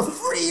a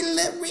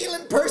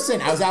freewheeling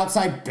person. I was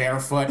outside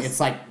barefoot. It's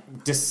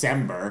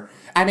December.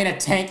 I'm in a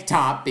tank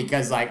top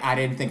because I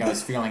didn't think I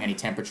was feeling any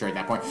temperature at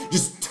that point.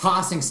 Just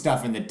tossing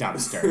stuff in the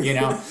dumpster,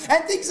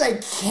 and things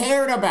I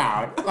cared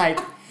about.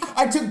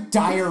 I took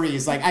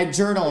diaries, I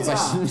journals.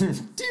 Yeah.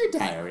 Dear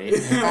diary.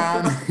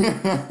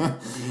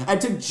 I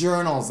took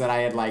journals that I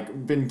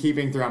had been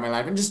keeping throughout my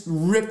life and just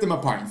ripped them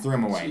apart and threw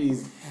them away.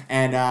 Jeez.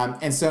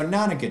 And so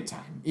not a good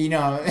time,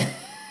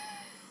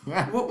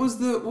 What was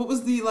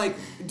the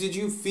did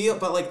you feel,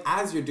 but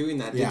as you're doing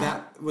that,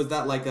 was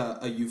that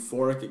a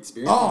euphoric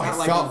experience? Oh,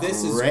 I felt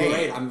this great. Is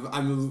great.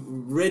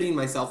 I'm ridding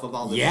myself of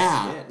all this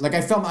shit.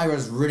 I felt I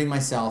was ridding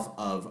myself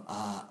of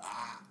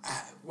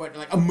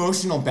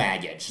emotional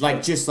baggage,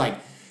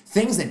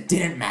 things that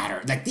didn't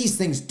matter. These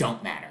things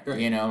don't matter, right.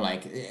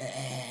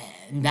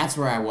 And that's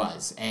where I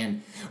was.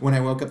 And when I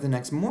woke up the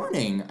next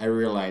morning, I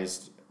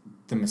realized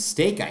the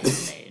mistake I had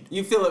made.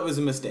 You feel it was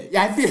a mistake?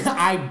 Yeah,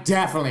 I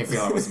definitely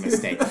feel it was a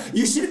mistake.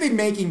 You should have been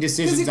making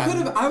decisions. Because it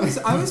could have.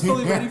 I was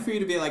fully ready for you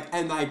to be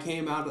and I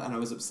came out and I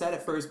was upset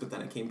at first, but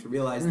then I came to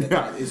realize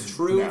that is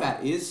true. No.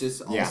 That is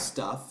just all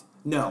stuff.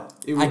 No,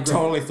 I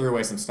totally threw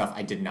away some stuff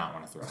I did not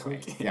want to throw away.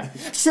 Okay. Yeah,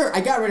 sure.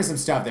 I got rid of some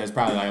stuff that was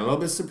probably a little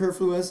bit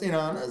superfluous. And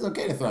it was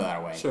okay to throw that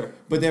away. Sure.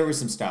 But there was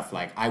some stuff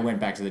I went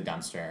back to the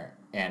dumpster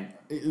and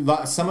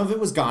some of it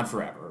was gone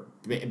forever.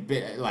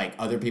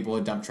 Other people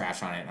had dumped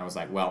trash on it, and I was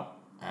like, well,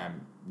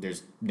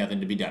 there's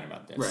nothing to be done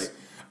about this. Right.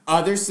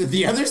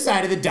 The other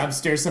side of the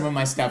dumpster, some of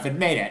my stuff had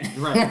made it.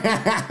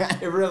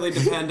 Right. It really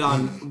depends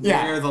on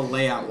where the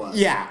layout was.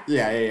 Yeah.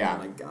 Oh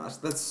my gosh,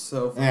 that's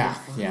so funny.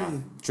 Yeah.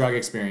 Drug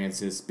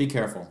experiences. Be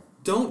careful.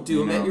 Don't do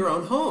them at your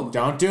own home.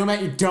 Don't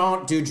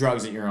do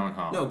drugs at your own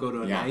home. No, go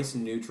to a nice,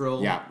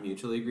 neutral,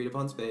 mutually agreed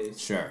upon space.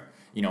 Sure.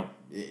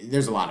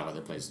 There's a lot of other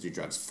places to do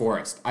drugs.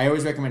 Forest. I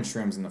always recommend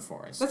shrooms in the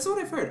forest. That's what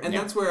I've heard. And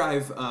that's where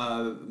I've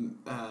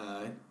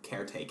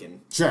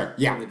caretaken. Sure,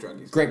 yeah. The drug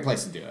use. Great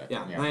place to do it.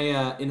 Yeah.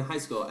 My, in high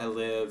school, I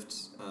lived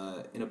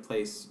in a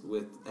place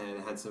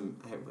and had some...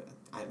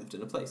 I lived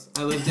in a place.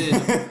 I lived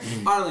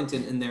in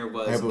Arlington, and there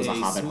was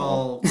a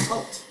small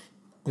cult.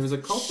 There was a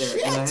cult there,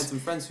 and I had some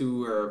friends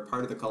who were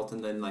part of the cult,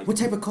 and then What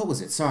type of cult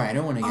was it? Sorry, I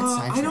don't want to get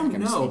sidetracked. I don't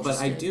know, but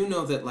I do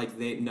know that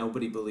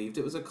nobody believed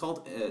it was a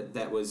cult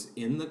that was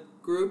in the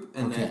group,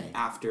 and then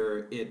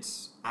after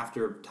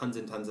tons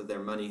and tons of their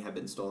money had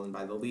been stolen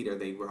by the leader,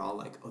 they were all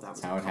like, "Oh, that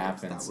was how it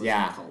happens." That was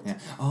a cult. Yeah.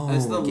 Oh,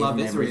 that's the Love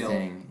Israel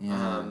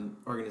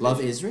organization.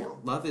 Love Israel.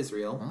 Love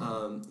Israel.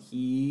 Oh.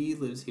 He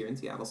lives here in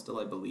Seattle still,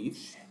 I believe.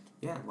 Shit.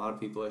 Yeah, a lot of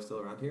people are still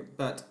around here,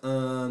 but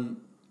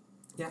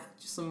yeah,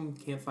 just some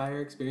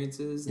campfire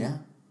experiences. Yeah.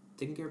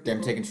 Taking care of people.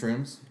 Them taking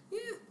shrooms.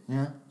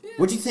 Yeah.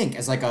 What do you think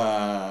as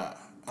a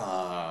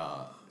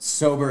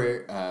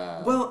sober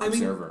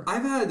observer?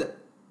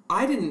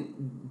 I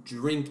didn't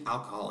drink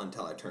alcohol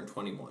until I turned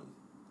 21.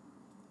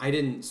 I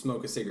didn't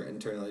smoke a cigarette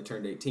until I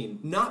turned 18.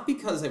 Not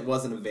because it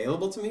wasn't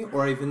available to me,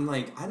 or even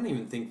I don't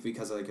even think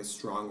because of a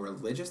strong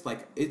religious,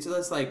 it's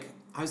just I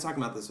was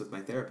talking about this with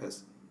my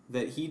therapist,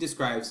 that he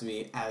describes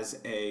me as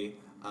a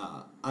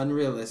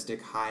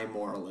unrealistic high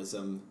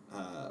moralism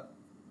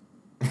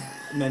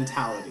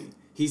mentality.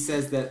 He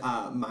says that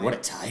What a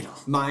title.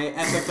 my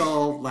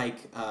ethical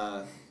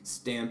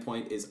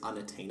standpoint is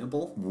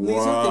unattainable. Whoa. These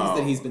are things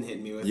that he's been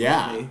hitting me with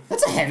Yeah. lately.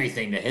 That's a heavy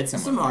thing to hit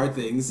someone Some with. hard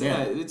things.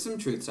 Yeah. It's some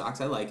truth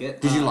talks. I like it.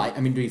 Do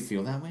you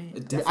feel that way?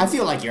 Definitely. I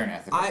feel like you're an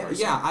ethical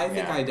person. I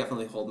think I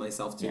definitely hold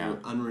myself to Yeah.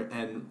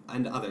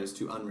 and others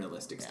to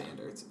unrealistic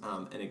standards.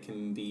 And it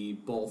can be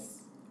both.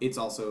 It's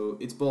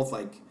both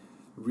like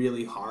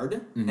really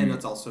hard, and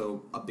that's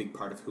also a big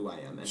part of who I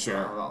am. And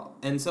Sure.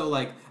 And so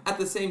like at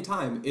the same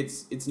time,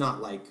 it's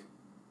not like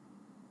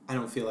I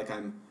don't feel like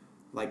I'm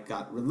like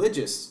got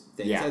religious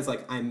things. Yeah. It's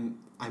like I'm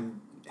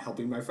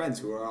helping my friends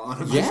who are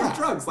on a bunch of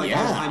drugs. Like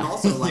Yeah. I'm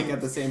also like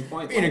at the same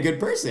point Being like, a good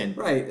person.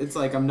 right. It's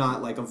like I'm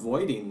not like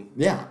avoiding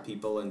Yeah.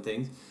 people and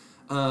things.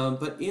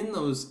 But in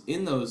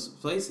those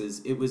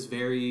places, it was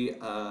very.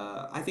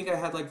 I think I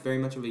had like very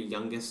much of a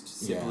youngest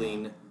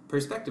sibling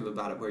perspective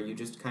about it, where you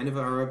just kind of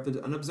are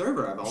an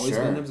observer. I've always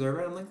Sure. been an observer.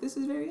 And I'm like, this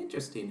is very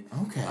interesting.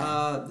 Okay.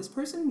 This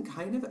person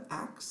kind of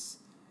acts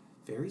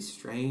very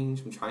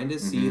strange. I'm trying to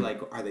see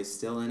like, are they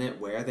still in it?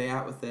 Where are they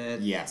at with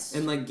it? Yes.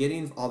 And like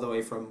getting all the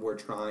way from we're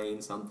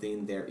trying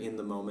something, they're in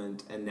the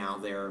moment, and now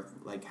they're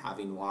like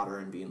having water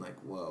and being like,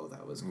 whoa,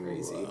 that was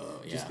crazy.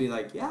 Whoa, Just yeah. be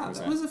like, yeah, Was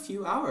that that- was a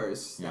few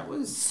hours. Yeah. That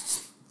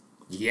was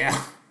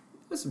Yeah.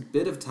 a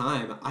bit of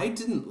time. I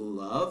didn't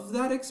love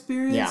that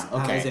experience Yeah,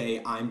 okay.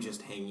 as I'm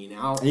just hanging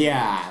out.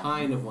 Yeah. I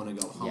kind of want to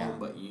go home, Yeah.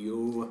 but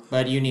you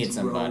But you need drove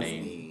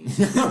somebody. me.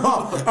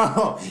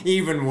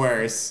 Even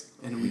worse.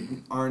 And we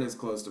aren't as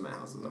close to my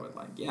house as I would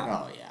like.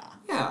 Yeah. Oh, yeah.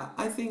 Yeah,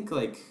 I think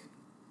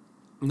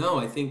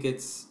I think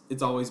it's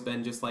always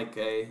been just like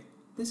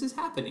this is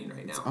happening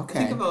right now. Okay.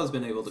 I think I've always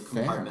been able to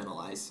Fair.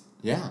 compartmentalize.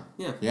 Yeah.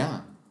 Yeah.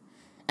 Yeah.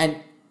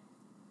 And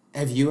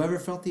have you ever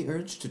felt the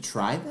urge to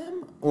try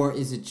them? Or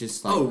is it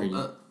just like... are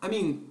you- I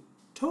mean,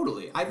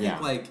 totally. I think Yeah.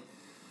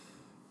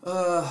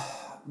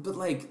 but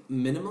like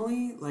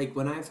minimally, like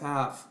when I've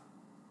had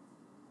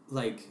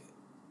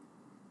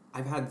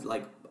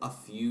like a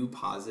few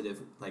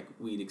positive like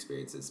weed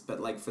experiences,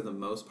 but like for the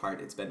most part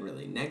it's been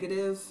really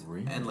negative.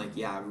 Really? And like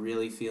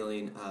really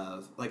feeling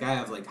of like I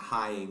have like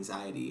high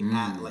anxiety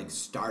at like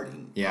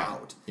starting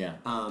out. Yeah.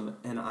 And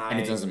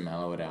it doesn't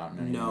mellow it out?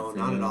 no,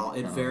 not at all.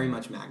 It very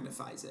much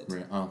magnifies it.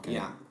 Okay.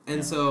 Yeah.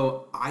 And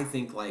so I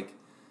think like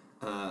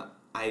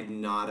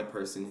I'm not a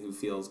person who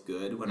feels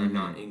good when I'm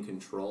not in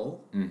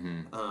control.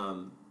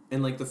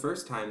 And like the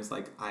first times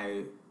like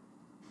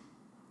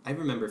I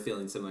remember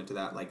feeling similar to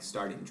that, like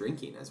starting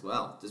drinking as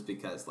well, just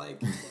because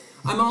like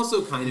I'm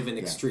also kind of an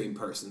extreme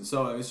person,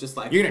 so I was just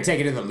like, You're going to take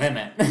it to the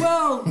limit.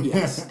 well,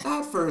 yes,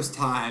 that first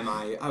time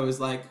I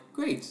was like,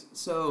 great,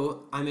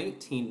 so I'm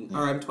 18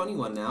 or I'm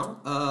 21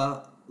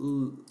 now.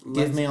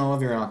 Give me all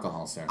of your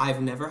alcohol, sir.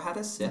 I've never had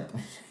a sip.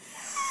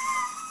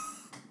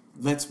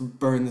 Let's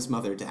burn this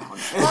mother down.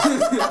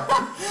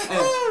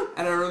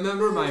 and I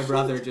remember my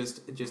brother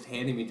just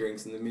handing me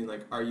drinks and then being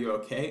like, "Are you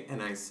okay?"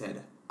 And I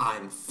said,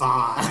 "I'm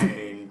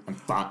fine." I'm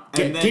fine.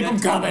 And then Keep them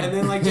coming. And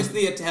then like just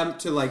the attempt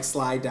to like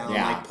slide down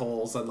Yeah. like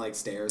poles and like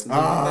stairs and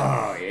things like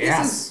that.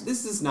 Yes.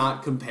 This is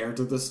not compared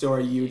to the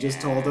story you just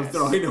told of Yes.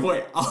 throwing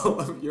away all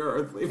of your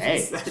earthly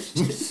Hey.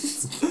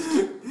 possessions.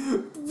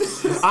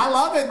 I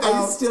love it, I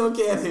though. still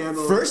can't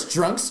handle it. First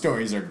drunk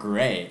stories are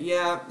great.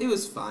 Yeah, it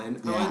was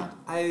fine. Yeah.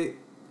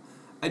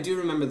 I do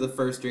remember the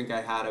first drink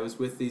I had. I was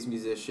with these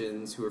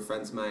musicians who were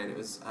friends of mine. It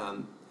was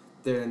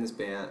they're in this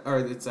band, or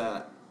it's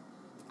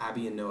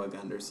Abby and Noah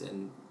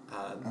Gunderson.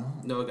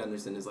 Noah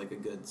Gunderson is like a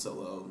good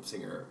solo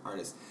singer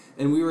artist,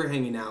 and we were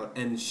hanging out,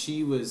 and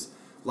she was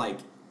like,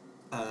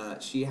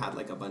 she had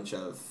like a bunch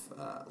of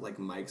like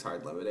Mike's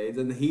Hard Lemonades,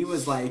 and he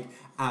was like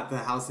at the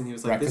house, and he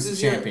was like, Breakfast "This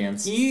is of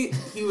Champions." He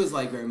was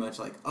like very much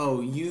like,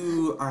 "Oh,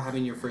 you are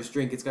having your first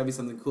drink. It's gotta be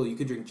something cool. You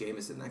could drink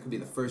Jameson. That could be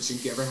the first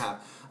drink you ever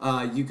have.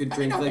 You could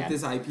drink not like bad.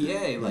 this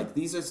IPA. Like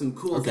these are some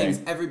cool Okay.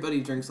 things.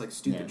 Everybody drinks like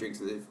stupid Yeah. drinks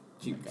with their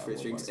cheap God, first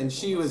what drinks." was And it?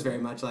 she was very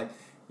much like,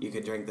 "You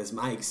could drink this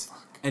Mike's."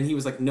 And he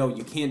was like, "No,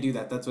 you can't do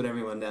that. That's what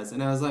everyone does."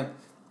 And I was like,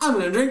 "I'm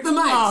gonna drink the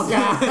Mike's." Oh,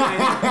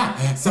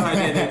 God. So I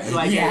did it.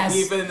 Like Yes.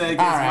 even like,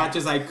 All as right. much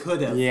as I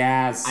could have.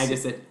 Yes. I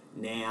just said,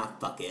 "Nah,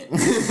 fuck it."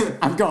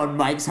 I'm going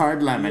Mike's Hard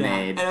Yeah.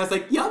 Lemonade. And I was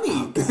like,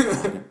 "Yummy."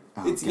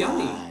 Oh, It's God.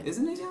 yummy,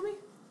 isn't it? Yummy.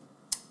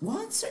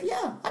 What? So,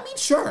 yeah. I mean,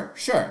 sure.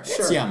 It's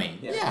Sure. yummy.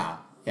 Yeah.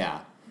 Yeah.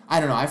 I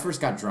don't know. I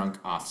first got drunk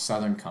off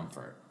Southern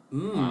Comfort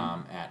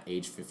at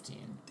age 15.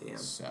 Damn.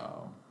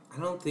 So. I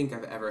don't think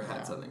I've ever had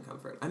Yeah. Southern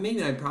Comfort. I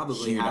mean, I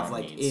probably You have don't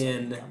like need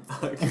in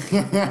Southern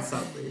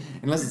something.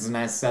 Unless it's a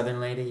nice Southern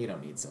lady, you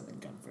don't need Southern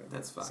Comfort.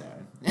 That's fine.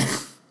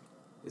 So.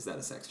 Is that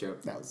a sex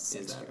joke? That was a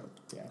sex Is that? joke,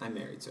 yeah. I'm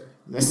married, sir.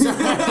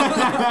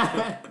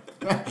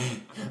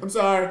 I'm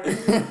sorry.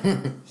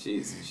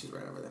 She's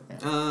right over there.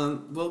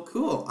 Well,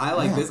 cool. I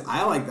like this.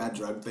 I like that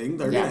drug thing.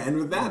 They're gonna end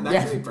with that.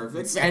 That's really perfect.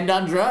 Let's end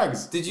on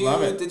drugs. Did you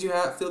Love it.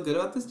 feel good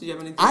about this? Did you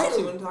have anything I- else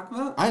you want to talk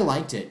about? I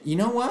liked it. You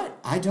know what?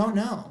 I don't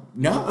know.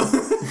 No.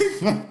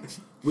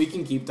 We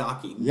can keep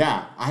talking.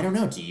 Yeah, I don't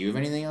know. Do you have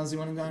anything else you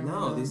want to go on?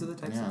 No, these are the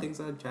types of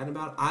things I chat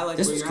about. I like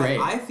This where was you're great.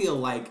 at. I feel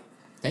like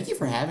Thank you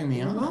for having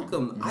me on. You're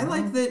welcome. Yeah. I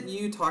like that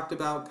you talked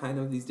about kind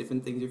of these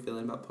different things you're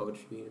feeling about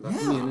poetry, about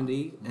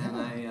community, and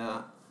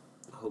I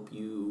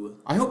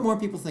hope more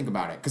people think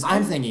about it, because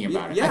I'm thinking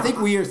about it. Yeah. I think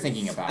we are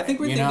thinking about it. I think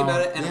we're thinking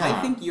about it, and Yeah.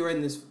 I think you're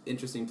in this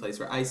interesting place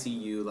where I see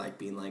you like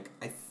being like,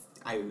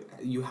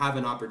 you have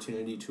an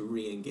opportunity to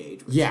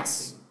re-engage with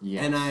something.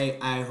 Yes. And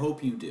I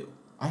hope you do.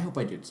 I hope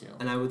I do too.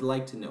 And I would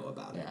like to know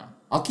about it. Yeah.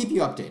 I'll keep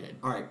you updated.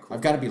 All right, cool.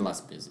 I've got to be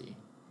less busy.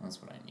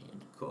 That's what I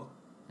need. Cool.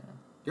 Yeah.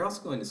 You're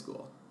also going to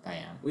school. I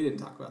am. We didn't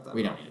talk about that.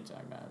 We don't need to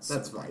talk about it.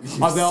 That's fine.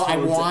 Although I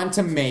want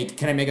to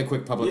can I make a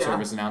quick public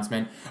service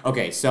announcement?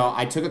 Okay, so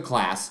I took a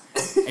class.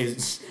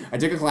 I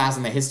took a class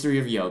in the history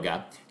of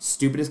yoga.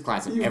 Stupidest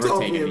class I've ever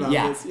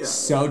taken.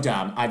 So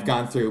dumb. I've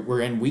gone through,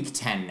 we're in week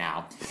 10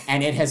 now.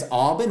 And it has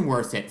all been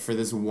worth it for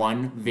this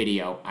one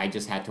video I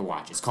just had to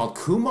watch. It's called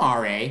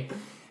Kumare.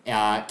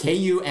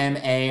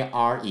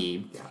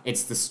 Kumare. Yeah.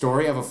 It's the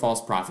story of a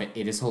false prophet.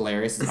 It is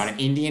hilarious. It's about an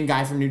Indian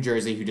guy from New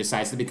Jersey who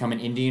decides to become an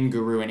Indian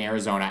guru in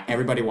Arizona.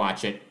 Everybody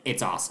watch it.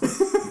 It's awesome.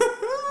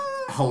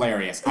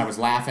 Hilarious. I was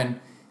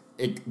laughing.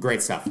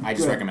 Great stuff. I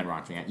just recommend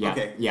watching it. Yeah.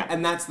 Okay. Yeah.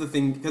 And that's the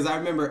thing, because I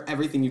remember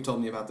everything you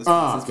told me about this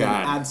class has been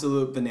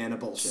absolute banana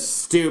bullshit.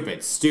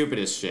 Stupid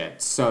as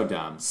shit. So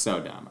dumb.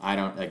 I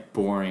don't like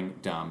boring,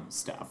 dumb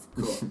stuff.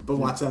 Cool. But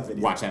watch that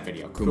video. Watch that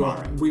video.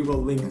 Kumare. Cool. We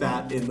will link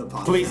that in the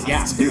podcast. Please,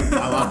 yeah.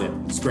 I loved it.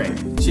 It's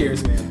great.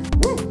 Cheers, man.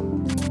 Woo.